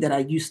the way that I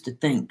used to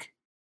think.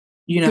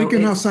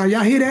 Thinking outside.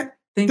 Y'all hear that?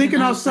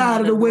 Thinking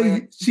outside of the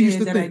way she used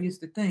to think. I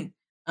used to think.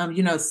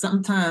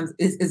 Sometimes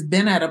it's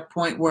been at a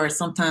point where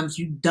sometimes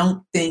you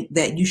don't think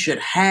that you should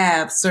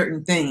have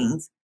certain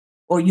things,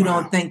 or you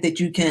don't think that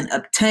you can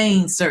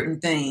obtain certain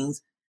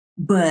things.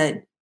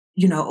 But,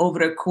 over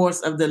the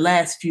course of the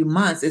last few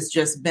months, it's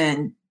just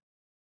been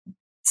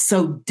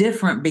so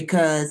different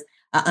because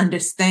I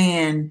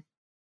understand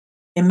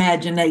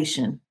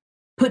imagination,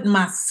 putting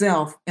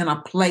myself in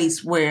a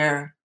place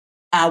where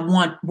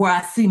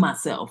I see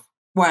myself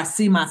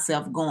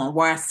going,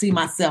 where I see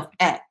myself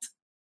at.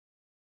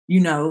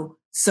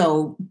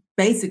 So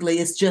basically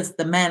it's just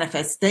the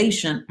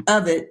manifestation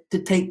of it to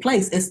take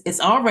place. It's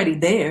already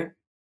there.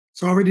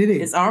 It's already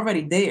there. It's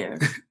already there.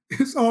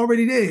 It's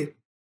already there.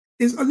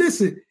 It's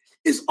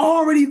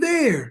already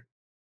there.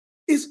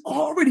 It's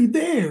already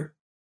there.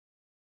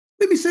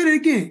 Let me say that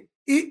again.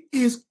 It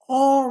is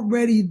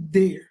already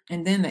there.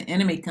 And then the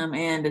enemy come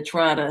in to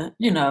try to,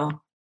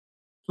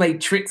 play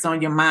tricks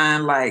on your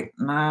mind like,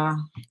 nah,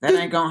 that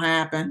ain't gonna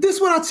happen. This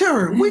is what I tell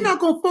her. We're not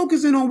gonna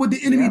focus in on what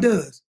the enemy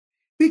does.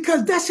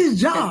 Because that's his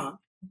job.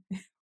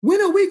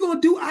 When are we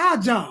going to do our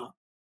job?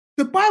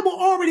 The Bible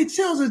already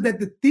tells us that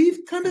the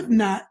thief cometh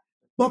not,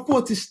 but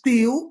for to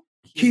steal,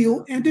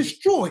 kill, and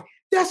destroy.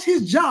 That's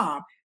his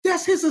job.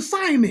 That's his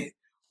assignment.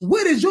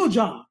 What is your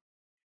job?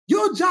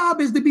 Your job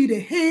is to be the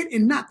head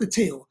and not the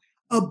tail.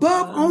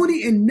 Above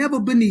only and never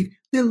beneath.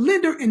 The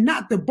lender and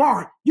not the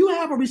borrower. You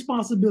have a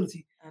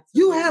responsibility. Absolutely.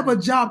 You have a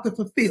job to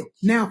fulfill.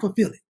 Now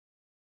fulfill it.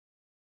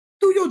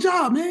 Do your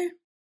job, man.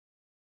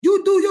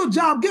 You do your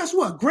job, guess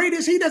what? Greater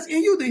is he that's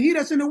in you than he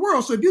that's in the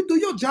world. So if you do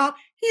your job,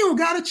 he don't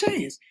got a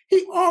chance.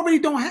 He already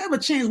don't have a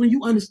chance when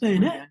you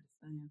understand that.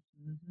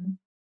 Mm-hmm.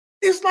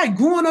 It's like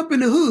growing up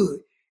in the hood.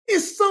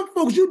 It's some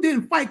folks you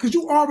didn't fight because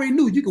you already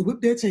knew you could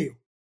whip their tail.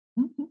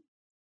 Mm-hmm.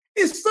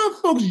 It's some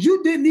folks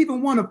you didn't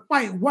even want to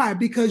fight. Why?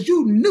 Because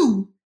you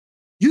knew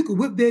you could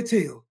whip their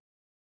tail.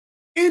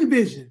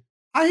 Envision.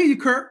 I hear you,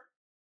 Kurt.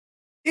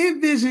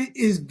 Envision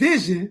is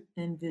vision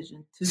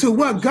to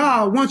what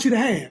God wants you to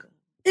have.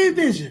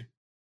 Envision.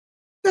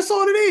 That's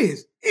all it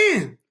is.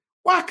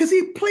 Why? Because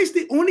he placed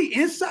it on the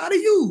inside of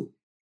you.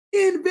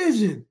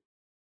 Envision.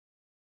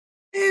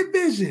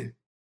 Envision.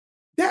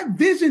 That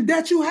vision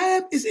that you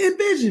have is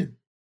envision.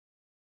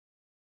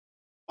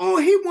 All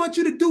he wants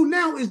you to do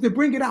now is to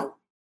bring it out.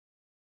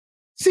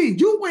 See,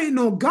 you waiting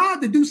on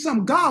God to do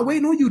something God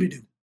waiting on you to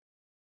do.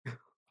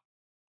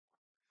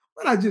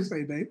 What I just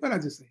say, babe? What I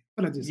just say?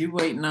 You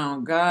waiting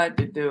on God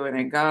to do it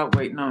and God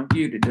waiting on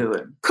you to do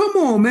it. Come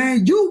on,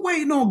 man. You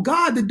waiting on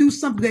God to do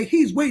something that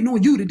he's waiting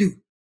on you to do.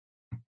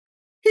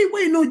 He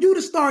waiting on you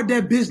to start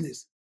that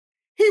business.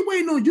 He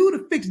waiting on you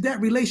to fix that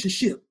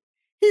relationship.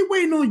 He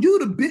waiting on you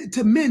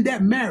to mend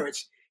that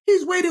marriage.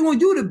 He's waiting on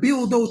you to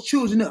build those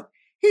children up.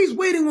 He's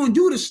waiting on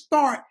you to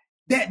start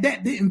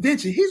the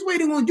invention. He's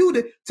waiting on you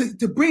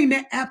to bring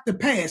that app to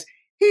pass.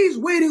 He's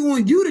waiting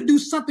on you to do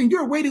something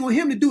you're waiting on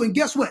him to do. And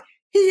guess what?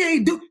 He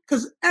ain't do,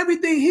 because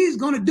everything he's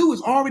going to do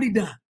is already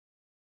done.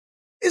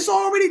 It's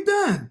already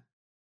done.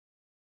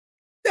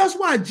 That's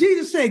why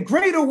Jesus said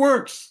greater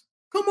works.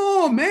 Come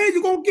on, man.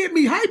 You're going to get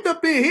me hyped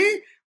up in here.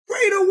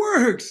 Greater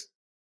works.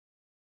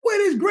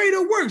 What is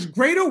greater works?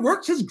 Greater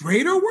works is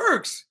greater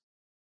works.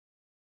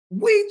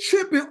 We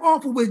tripping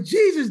off of what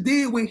Jesus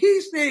did when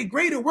he said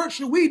greater works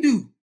should we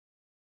do.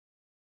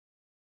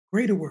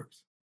 Greater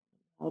works.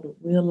 How do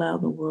we allow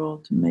the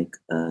world to make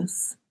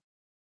us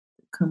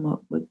come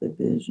up with the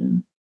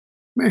vision?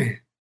 Man,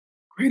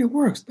 greater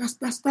works. That's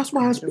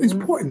why it's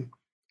important.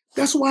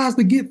 That's why it's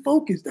to get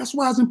focused. That's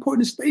why it's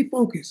important to stay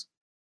focused.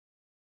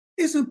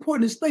 It's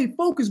important to stay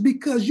focused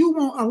because you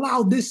won't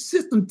allow this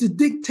system to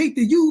dictate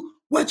to you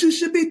what you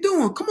should be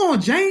doing. Come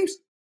on, James.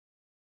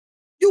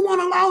 You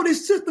won't allow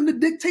this system to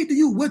dictate to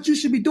you what you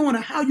should be doing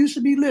and how you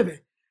should be living.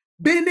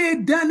 Been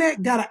there, done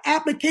that, got an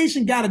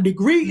application, got a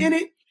degree in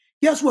it.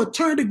 Guess what?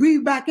 Turn the degree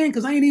back in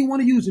because I ain't even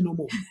want to use it no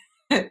more.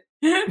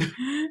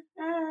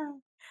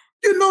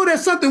 You know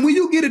that's something when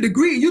you get a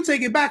degree and you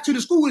take it back to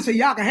the school and say,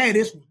 y'all can have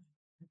this one.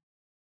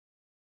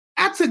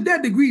 I took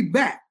that degree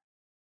back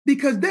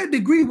because that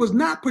degree was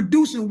not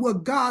producing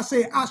what God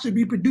said I should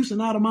be producing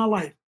out of my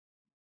life.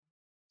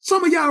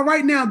 Some of y'all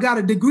right now got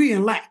a degree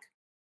in lack,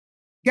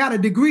 got a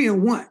degree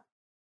in want,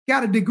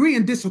 got a degree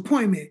in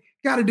disappointment,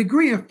 got a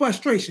degree in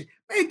frustration.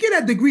 Man, get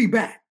that degree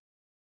back.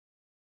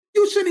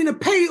 You shouldn't even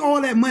pay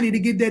all that money to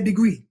get that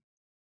degree.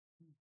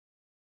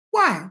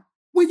 Why?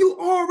 When you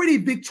already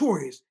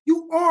victorious,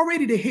 you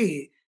already the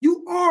head,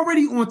 you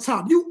already on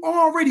top, you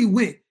already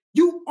win.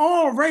 You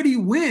already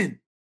win.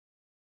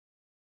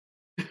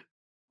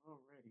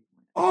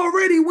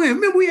 Already win.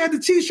 Remember we had the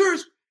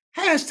t-shirts,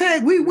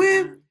 hashtag we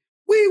win.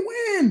 We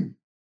win.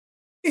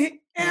 In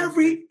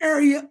every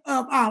area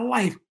of our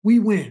life, we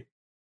win.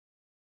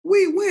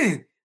 We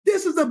win.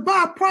 This is a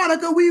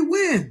byproduct of we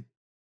win.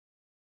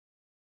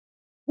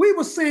 We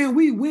were saying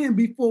we win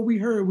before we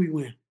heard we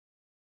win.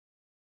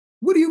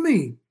 What do you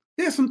mean?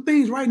 There's some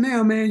things right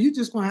now, man, you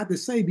just going to have to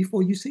say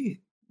before you see it.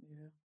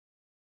 Yeah.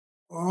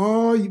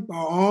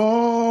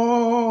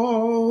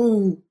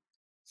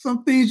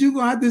 Some things you're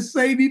going to have to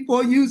say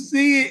before you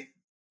see it.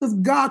 Because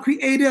God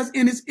created us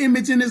in his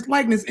image and his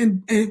likeness.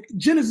 And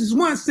Genesis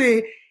 1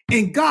 said,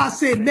 and God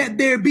said, let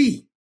there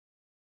be.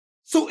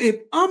 So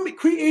if I'm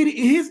created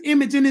in his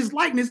image and his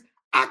likeness,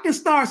 I can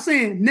start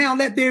saying, now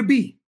let there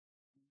be.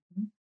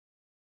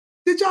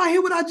 Did y'all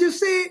hear what I just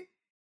said?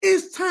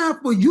 It's time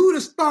for you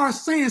to start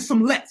saying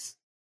some let's.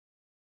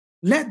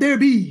 Let there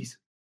be's.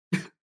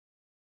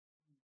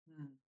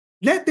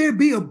 Let there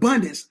be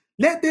abundance.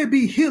 Let there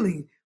be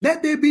healing.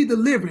 Let there be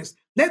deliverance.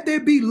 Let there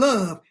be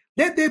love.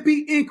 Let there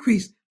be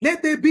increase.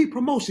 Let there be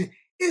promotion.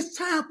 It's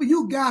time for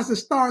you guys to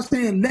start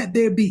saying, let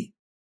there be.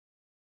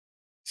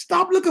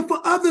 Stop looking for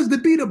others to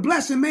be the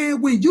blessing,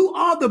 man, when you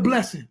are the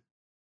blessing.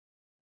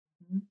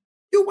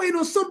 You wait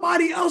on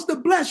somebody else to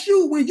bless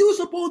you when you're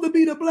supposed to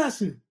be the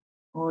blessing.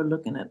 Or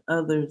looking at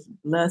others'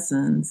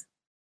 blessings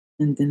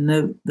and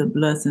denote the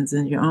blessings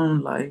in your own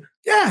life.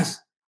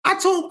 Yes. I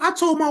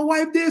told my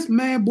wife this,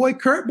 man, boy,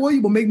 Kurt, boy,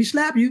 you gonna make me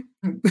slap you.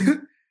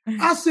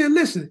 I said,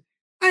 listen,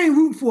 I ain't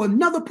rooting for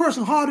another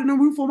person harder than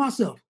I'm rooting for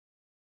myself.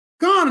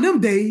 Gone are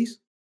them days.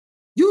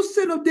 You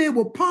sit up there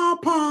with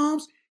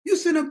pom-poms. You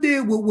sit up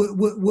there with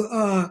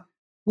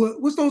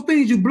what's those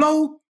things you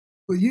blow?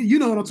 Well, you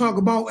know what I'm talking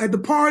about at the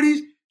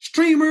parties,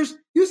 streamers.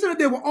 You sit up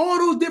there with all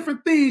those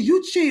different things.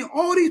 You cheer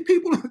all these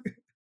people.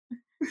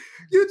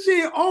 You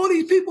cheer all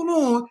these people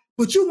on,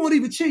 but you won't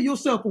even cheer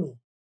yourself on.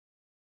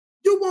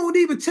 You won't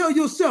even tell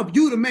yourself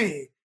you the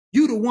man,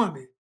 you the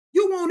woman.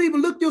 You won't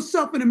even look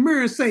yourself in the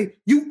mirror and say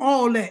you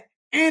all that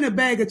and a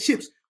bag of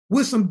chips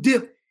with some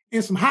dip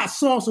and some hot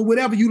sauce or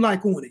whatever you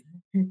like on it.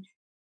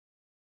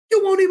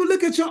 You won't even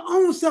look at your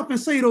own self and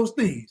say those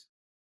things.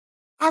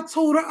 I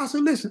told her, I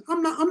said, listen,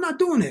 I'm not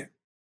doing that.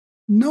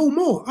 No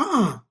more.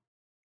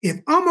 If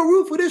I'm a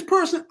root for this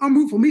person, I'm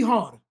root for me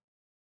harder.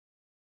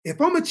 If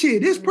I'm going to cheer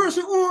this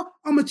person on,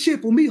 I'm going to cheer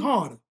for me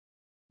harder.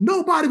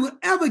 Nobody will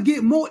ever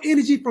get more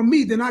energy from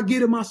me than I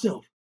get it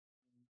myself.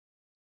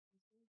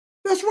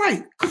 That's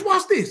right. Because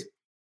watch this.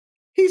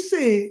 He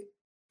said,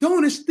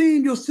 don't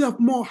esteem yourself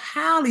more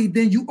highly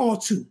than you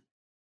ought to.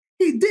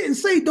 He didn't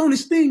say don't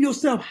esteem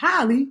yourself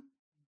highly.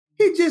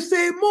 He just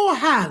said more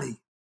highly.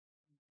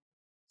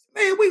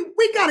 Man,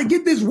 we got to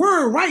get this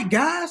word right,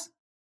 guys.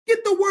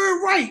 Get the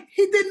word right.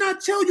 He did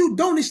not tell you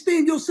don't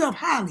esteem yourself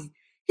highly.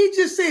 He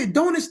just said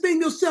don't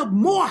esteem yourself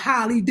more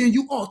highly than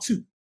you ought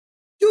to.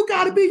 You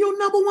got to be your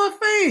number one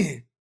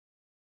fan.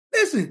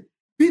 Listen,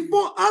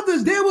 before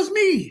others, there was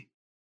me.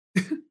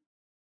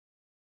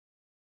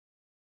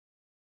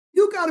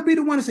 You got to be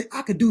the one to say,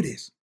 I could do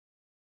this.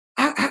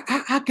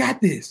 I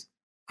got this.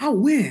 I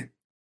win.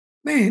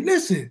 Man,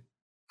 listen,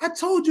 I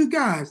told you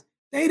guys,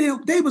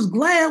 they was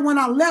glad when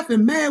I left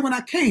and mad when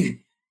I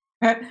came.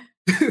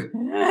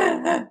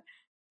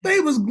 They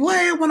was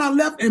glad when I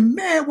left and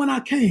mad when I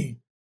came.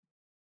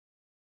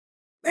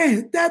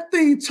 Man, that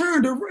thing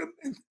turned around.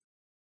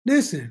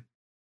 Listen,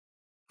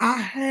 I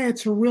had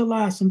to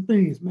realize some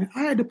things, man.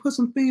 I had to put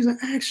some things in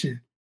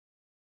action.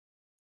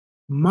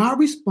 My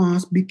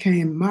response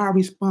became my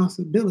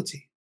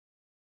responsibility.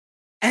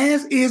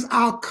 As is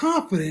our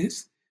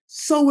confidence,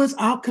 so is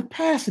our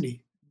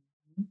capacity.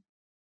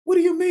 What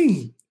do you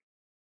mean?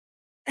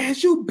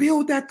 As you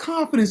build that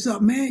confidence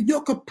up, man,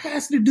 your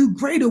capacity to do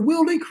greater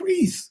will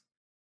increase.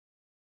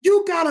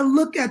 You got to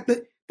look at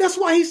that's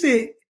why he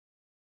said,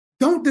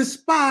 don't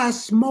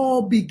despise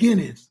small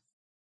beginnings.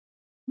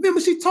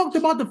 Remember, she talked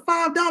about the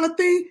 $5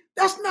 thing?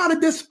 That's not a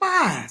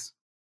despise.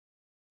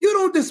 You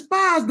don't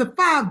despise the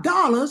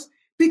 $5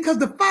 because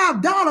the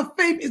 $5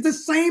 faith is the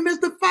same as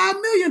the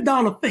 $5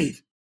 million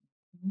faith.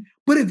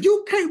 But if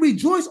you can't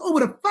rejoice over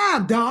the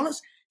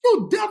 $5,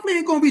 you definitely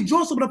ain't going to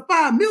rejoice over the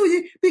 $5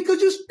 million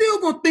because you still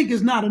going to think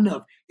it's not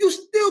enough. You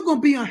still going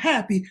to be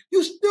unhappy.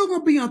 You still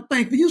going to be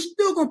unthankful. You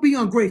still going to be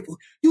ungrateful.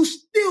 You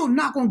still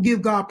not going to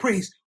give God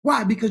praise.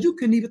 Why? Because you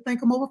couldn't even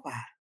thank him over 5.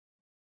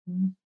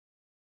 Mm-hmm.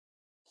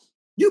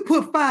 You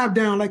put 5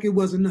 down like it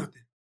wasn't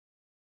nothing.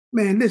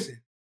 Man, listen,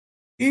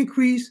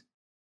 increase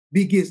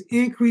begets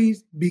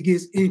increase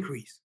begets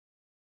increase.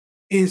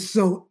 And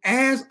so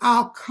as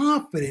our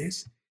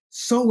confidence,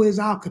 so is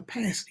our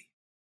capacity.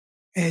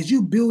 As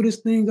you build this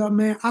thing up,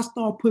 man, I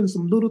start putting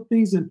some little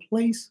things in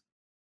place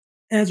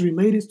as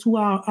related to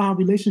our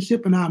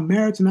relationship and our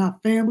marriage and our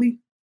family,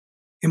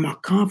 and my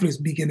confidence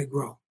began to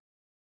grow.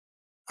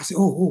 I said,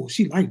 oh,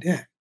 she liked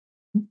that.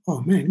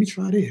 Oh, man, let me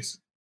try this.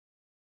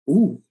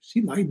 Ooh,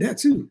 she liked that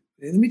too.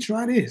 Let me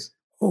try this.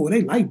 Oh,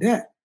 they like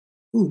that.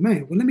 Ooh,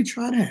 man, well, let me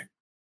try that.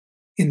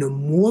 And the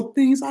more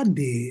things I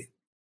did,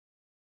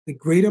 the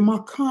greater my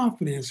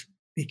confidence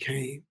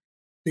became,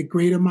 the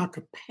greater my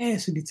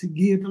capacity to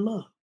give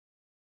love.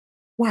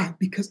 Why?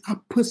 Because I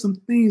put some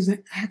things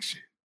in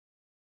action.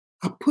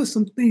 I put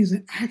some things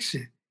in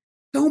action.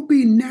 Don't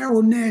be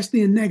narrow,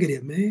 nasty, and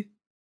negative, man.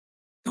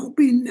 Don't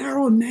be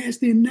narrow,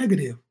 nasty, and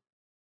negative.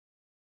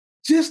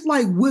 Just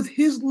like with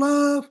his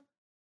love,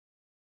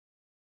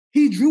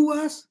 he drew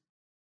us.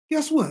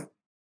 Guess what?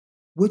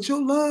 With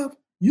your love,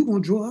 you're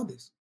going to draw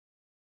others.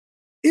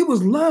 It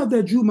was love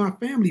that drew my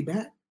family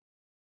back.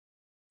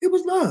 It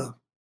was love.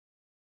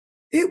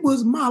 It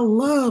was my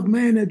love,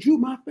 man, that drew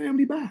my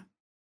family back.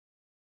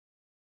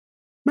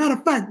 Matter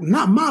of fact,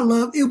 not my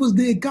love, it was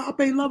the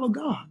agape love of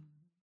God.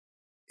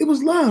 It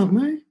was love,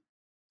 man.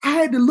 I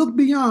had to look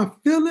beyond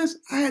feelings.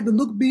 I had to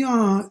look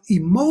beyond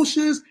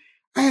emotions.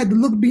 I had to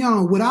look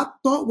beyond what I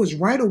thought was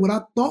right or what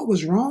I thought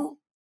was wrong.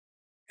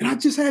 And I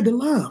just had to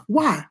love.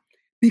 Why?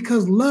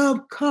 Because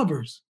love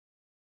covers.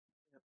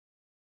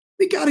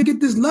 We got to get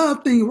this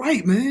love thing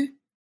right, man.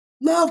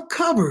 Love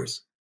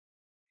covers.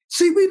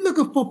 See, we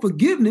looking for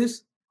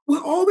forgiveness when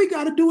all we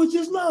got to do is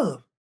just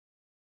love.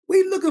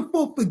 We looking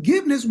for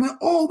forgiveness when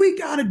all we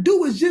got to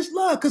do is just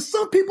love. Because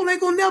some people ain't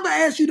going to never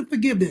ask you to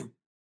forgive them.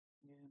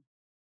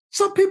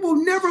 Some people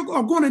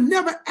are going to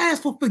never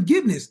ask for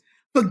forgiveness.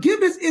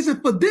 Forgiveness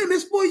isn't for them,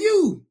 it's for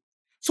you.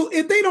 So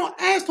if they don't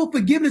ask for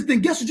forgiveness,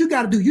 then guess what you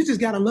got to do? You just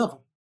got to love them.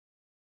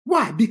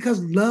 Why?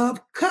 Because love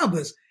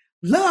covers.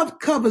 Love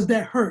covers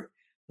that hurt.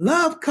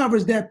 Love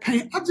covers that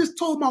pain. I just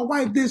told my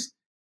wife this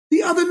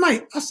the other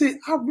night. I said,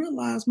 I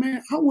realized,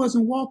 man, I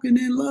wasn't walking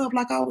in love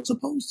like I was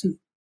supposed to.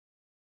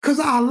 Because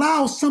I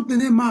allowed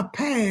something in my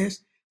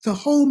past to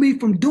hold me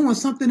from doing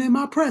something in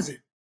my present.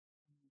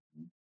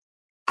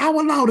 I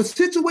allowed a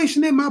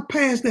situation in my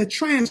past that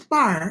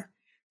transpired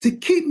to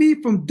keep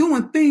me from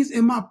doing things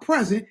in my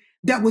present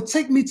that would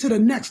take me to the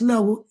next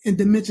level and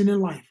dimension in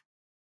life.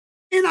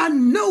 And I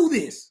know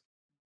this.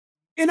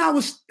 And I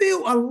was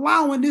still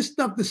allowing this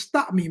stuff to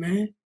stop me,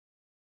 man.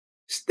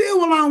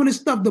 Still allowing this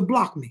stuff to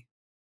block me.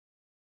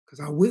 Because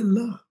I wouldn't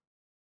love.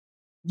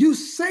 You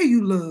say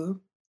you love,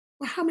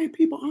 but how many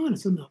people are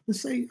honest enough to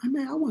say,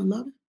 man, I wasn't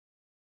loving?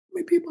 How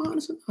many people are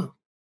honest enough?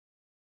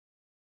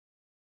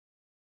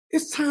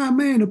 It's time,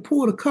 man, to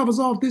pull the covers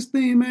off this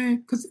thing,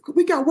 man, because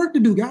we got work to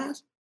do,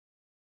 guys.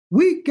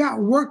 We got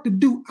work to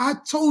do. I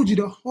told you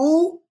the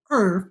whole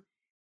earth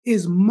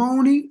is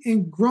moaning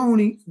and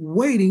groaning,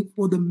 waiting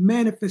for the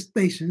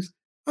manifestations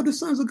of the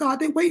sons of God.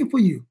 They're waiting for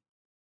you.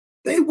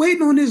 They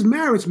waiting on this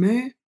marriage,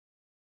 man.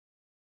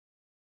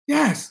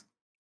 Yes.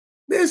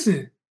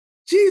 Listen,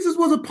 Jesus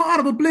was a part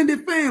of a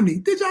blended family.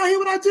 Did y'all hear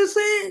what I just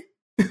said?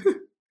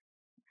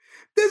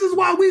 This is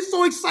why we're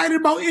so excited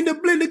about In the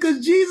Blended,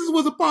 because Jesus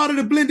was a part of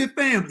the blended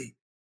family.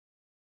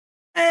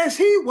 As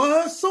he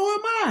was, so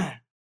am I.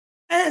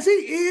 As he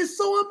is,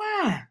 so am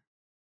I.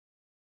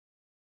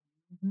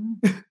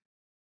 Mm-hmm.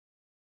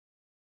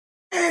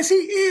 As he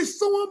is,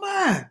 so am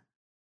I.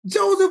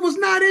 Joseph was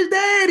not his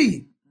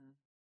daddy.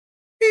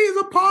 He is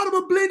a part of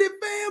a blended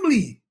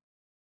family.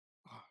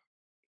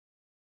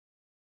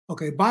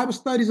 Okay, Bible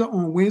studies are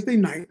on Wednesday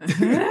night.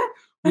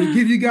 We'll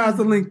give you guys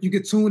the link. You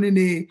can tune in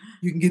there.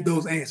 You can get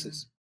those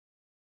answers.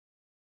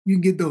 You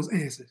can get those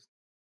answers.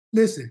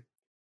 Listen,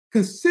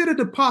 consider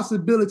the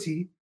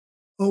possibility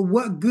of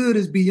what good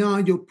is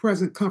beyond your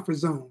present comfort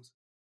zones,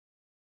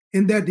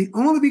 and that the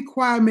only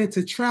requirement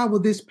to travel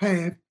this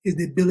path is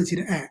the ability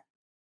to act.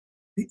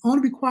 The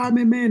only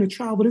requirement, man, to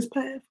travel this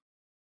path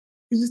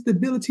is just the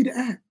ability to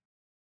act.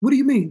 What do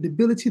you mean? The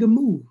ability to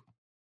move.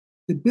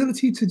 The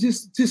ability to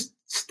just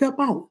step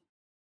out.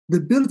 The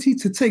ability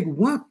to take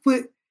one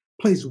foot,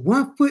 place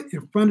one foot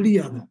in front of the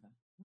other.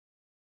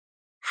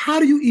 How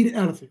do you eat an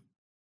elephant?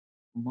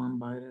 One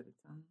bite at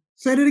a time.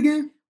 Say that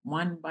again.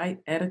 One bite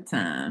at a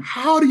time.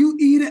 How do you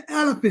eat an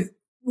elephant?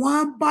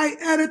 One bite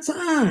at a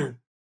time.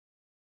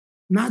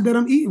 Not that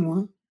I'm eating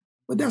one,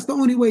 but that's the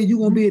only way you're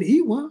going to be able to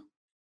eat one.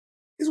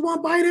 It's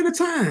one bite at a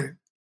time.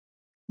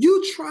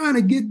 You trying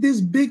to get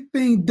this big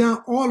thing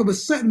done all of a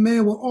sudden,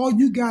 man, well, all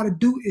you got to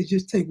do is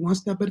just take one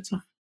step at a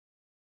time.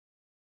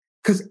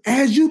 Because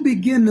as you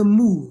begin to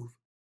move,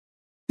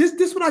 this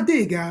is what I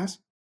did, guys.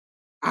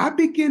 I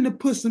began to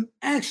put some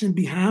action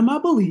behind my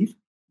belief.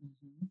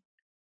 Mm-hmm.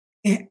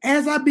 And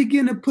as I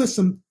begin to put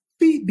some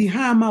feet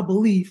behind my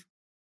belief,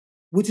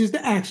 which is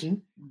the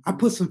action, mm-hmm. I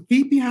put some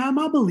feet behind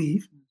my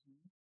belief,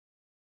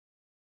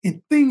 mm-hmm.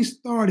 and things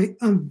started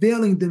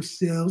unveiling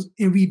themselves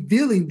and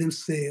revealing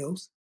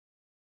themselves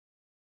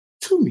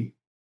to me.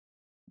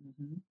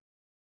 Mm-hmm.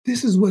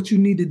 This is what you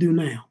need to do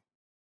now.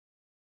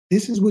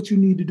 This is what you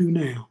need to do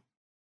now.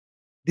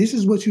 This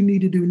is what you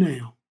need to do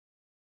now.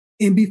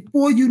 And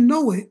before you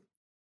know it,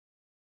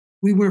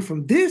 we went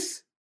from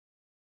this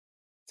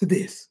to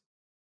this.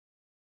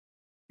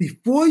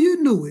 Before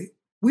you knew it,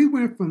 we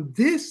went from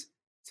this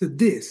to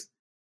this.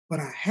 But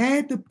I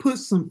had to put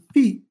some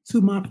feet to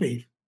my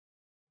faith.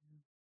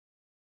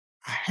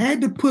 I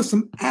had to put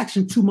some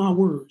action to my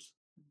words.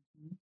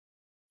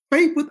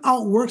 Faith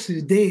without works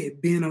is dead,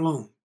 being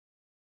alone.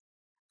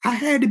 I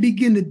had to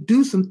begin to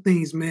do some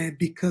things, man,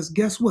 because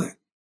guess what?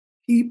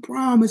 He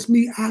promised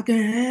me I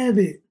can have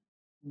it.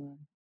 Yeah.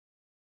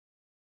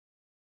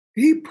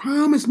 He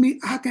promised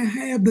me I can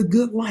have the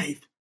good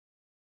life.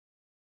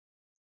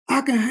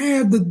 I can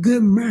have the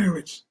good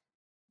marriage.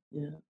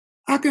 Yeah.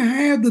 I can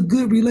have the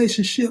good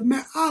relationship.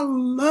 Man, I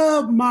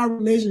love my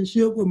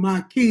relationship with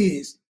my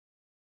kids.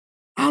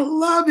 I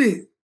love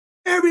it.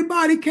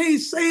 Everybody can't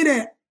say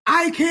that.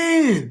 I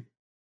can.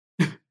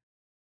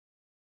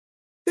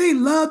 They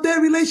love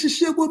their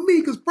relationship with me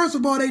because, first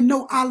of all, they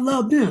know I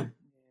love them.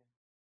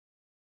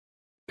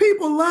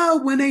 People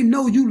love when they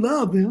know you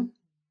love them.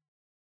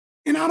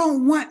 And I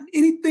don't want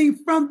anything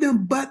from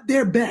them but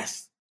their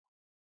best.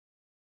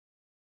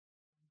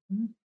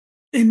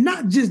 And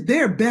not just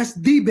their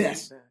best, the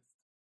best.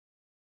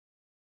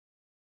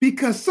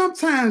 Because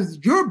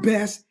sometimes your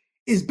best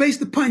is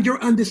based upon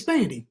your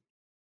understanding.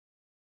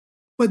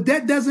 But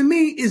that doesn't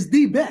mean it's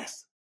the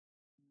best.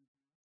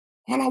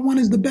 All I want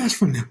is the best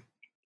from them.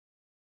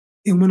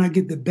 And when I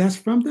get the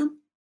best from them,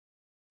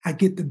 I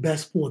get the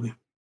best for them.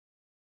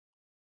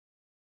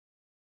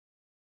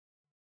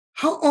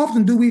 How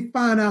often do we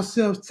find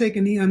ourselves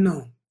taking the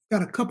unknown?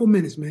 Got a couple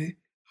minutes, man.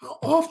 How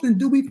often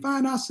do we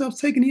find ourselves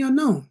taking the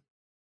unknown?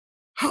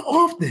 How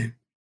often?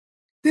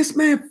 This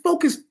man,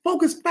 focus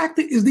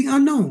factor is the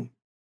unknown.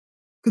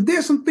 Because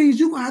there's some things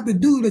you're going to have to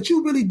do that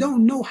you really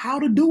don't know how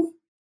to do,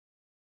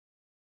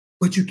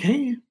 but you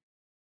can.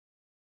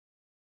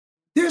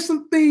 There's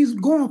some things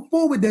going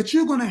forward that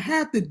you're going to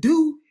have to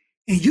do,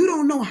 and you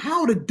don't know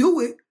how to do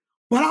it,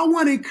 but I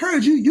want to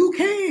encourage you, you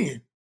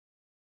can.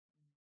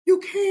 You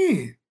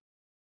can.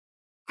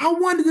 I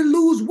wanted to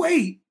lose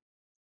weight.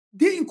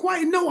 Didn't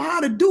quite know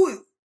how to do it,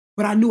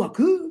 but I knew I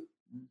could.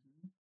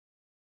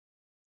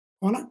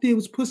 All I did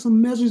was put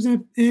some measures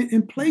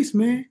in place,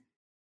 man,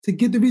 to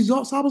get the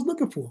results I was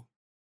looking for.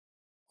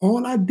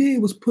 All I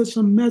did was put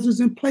some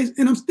measures in place.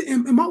 And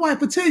and my wife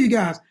will tell you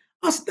guys,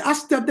 I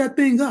stepped that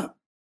thing up.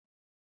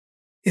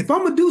 If I'm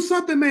going to do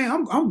something,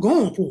 man, I'm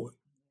going for it.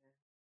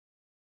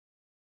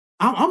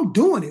 I'm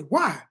doing it.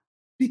 Why?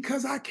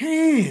 Because I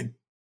can.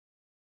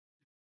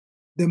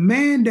 The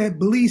man that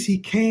believes he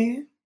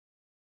can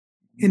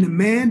and the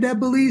man that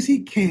believes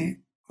he can't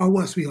are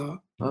what, sweetheart?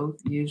 Both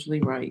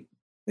usually right.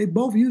 They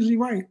both usually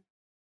right.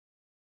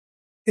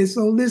 And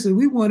so, listen,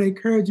 we want to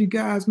encourage you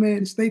guys, man,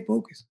 to stay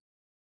focused.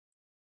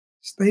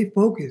 Stay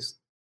focused.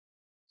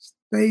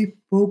 Stay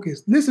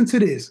focused. Listen to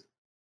this.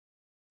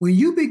 When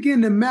you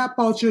begin to map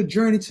out your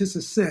journey to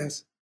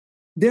success,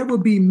 there will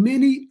be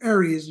many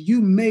areas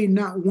you may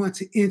not want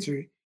to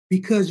enter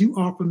because you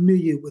are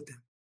familiar with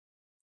them.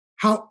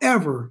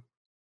 However,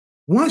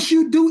 once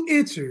you do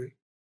enter,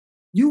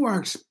 you are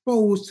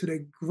exposed to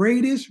the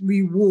greatest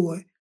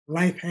reward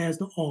life has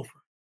to offer.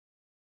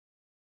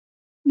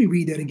 Let me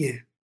read that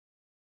again.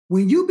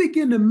 when you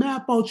begin to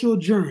map out your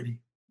journey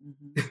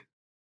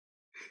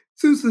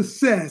to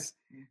success,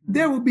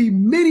 there will be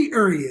many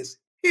areas.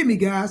 Hear me,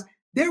 guys.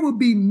 There will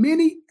be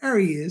many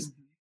areas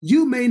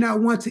you may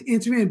not want to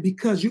enter in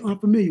because you're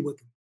unfamiliar with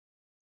them.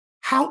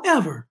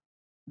 However,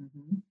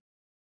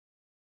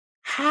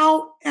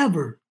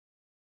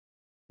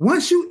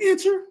 once you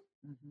enter,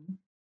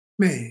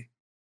 man,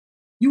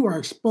 you are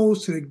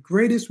exposed to the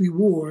greatest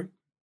reward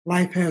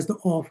life has to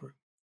offer.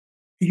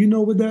 You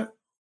know what that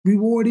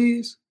reward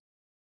is?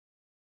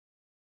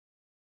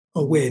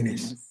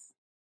 Awareness.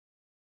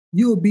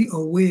 You'll be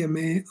aware,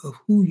 man, of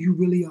who you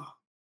really are,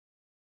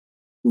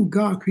 who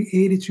God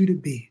created you to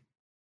be.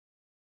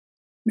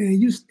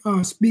 Man, you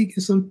start speaking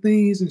some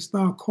things and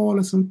start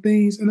calling some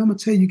things, and I'm going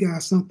to tell you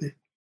guys something.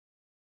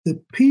 The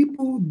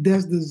people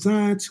that's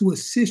designed to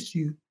assist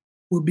you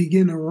will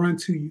begin to run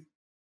to you.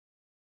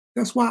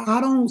 That's why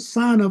I don't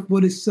sign up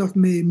for this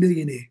self-made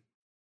millionaire.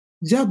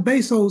 Jeff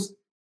Bezos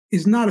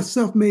is not a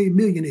self-made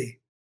millionaire.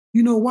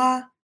 You know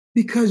why?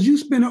 Because you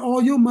spending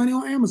all your money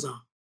on Amazon.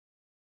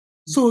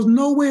 So it's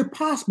no way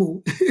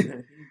possible.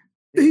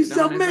 He's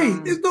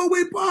self-made. There's no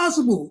way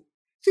possible.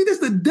 See, this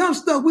is the dumb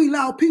stuff we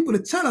allow people to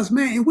tell us,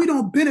 man, and we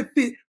don't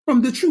benefit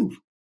from the truth.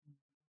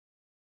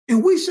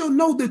 And we shall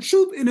know the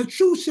truth, and the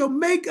truth shall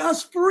make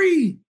us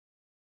free.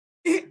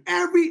 In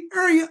every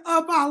area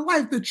of our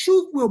life, the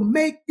truth will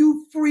make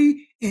you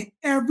free in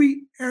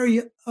every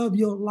area of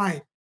your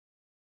life.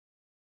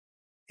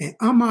 And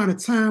I'm out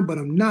of time, but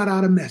I'm not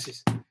out of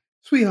message.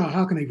 Sweetheart,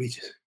 how can they reach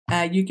us?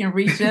 You can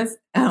reach us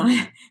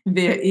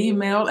via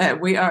email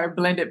at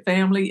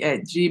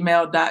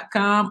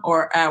weareablendedfamily@gmail.com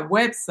or our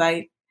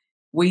website,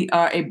 We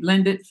Are a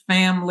Blended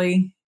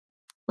Family.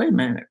 Wait a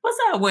minute. What's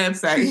our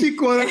website? She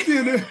caught up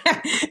in there.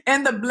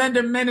 And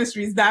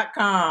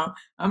theblenderministries.com.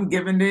 I'm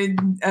giving the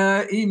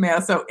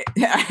email. So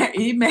our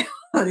email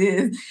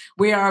is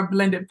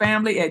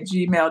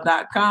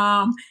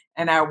weareablendedfamily@gmail.com.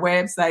 And our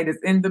website is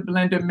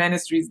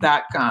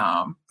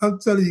intheblenderministries.com. I'm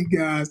telling you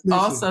guys. Listen.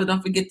 Also,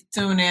 don't forget to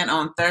tune in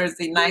on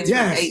Thursday nights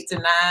from 8 to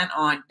 9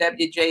 on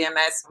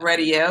WJMS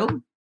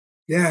Radio.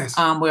 Yes.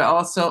 We're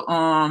also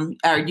on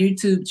our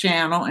YouTube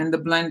channel, In the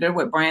Blender,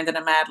 with Brandon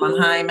and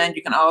Madeline Hyman.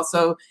 You can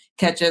also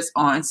catch us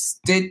on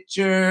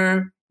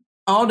Stitcher,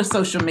 all the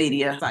social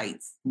media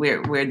sites.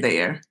 We're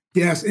there.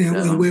 Yes,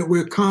 and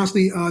we're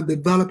constantly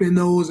developing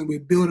those, and we're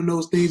building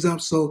those things up.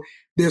 So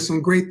there's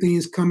some great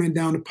things coming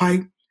down the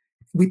pipe.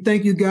 We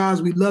thank you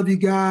guys. We love you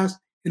guys.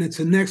 And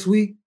until next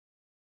week,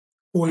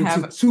 or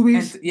into 2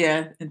 weeks.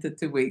 Into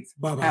 2 weeks.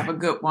 Bye-bye. Have a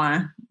good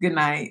one. Good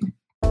night.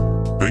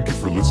 Thank you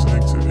for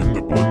listening to In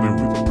the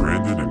Blender with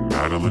Brandon and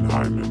Madeline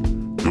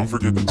Hyman. Don't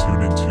forget to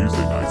tune in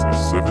Tuesday nights at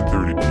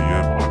 7:30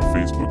 p.m. on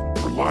Facebook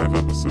for live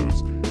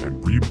episodes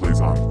and replays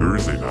on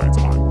Thursday nights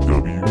on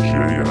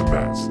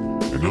WJMS.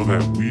 And know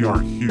that we are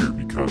here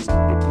because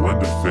the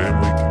blended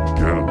family can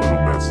get a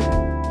little messy.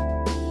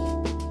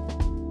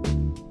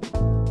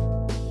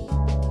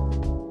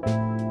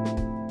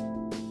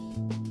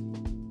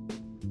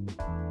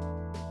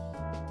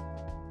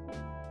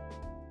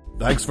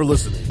 Thanks for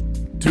listening.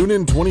 Tune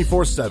in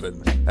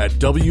 24/7 at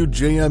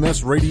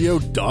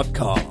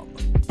WJMSradio.com.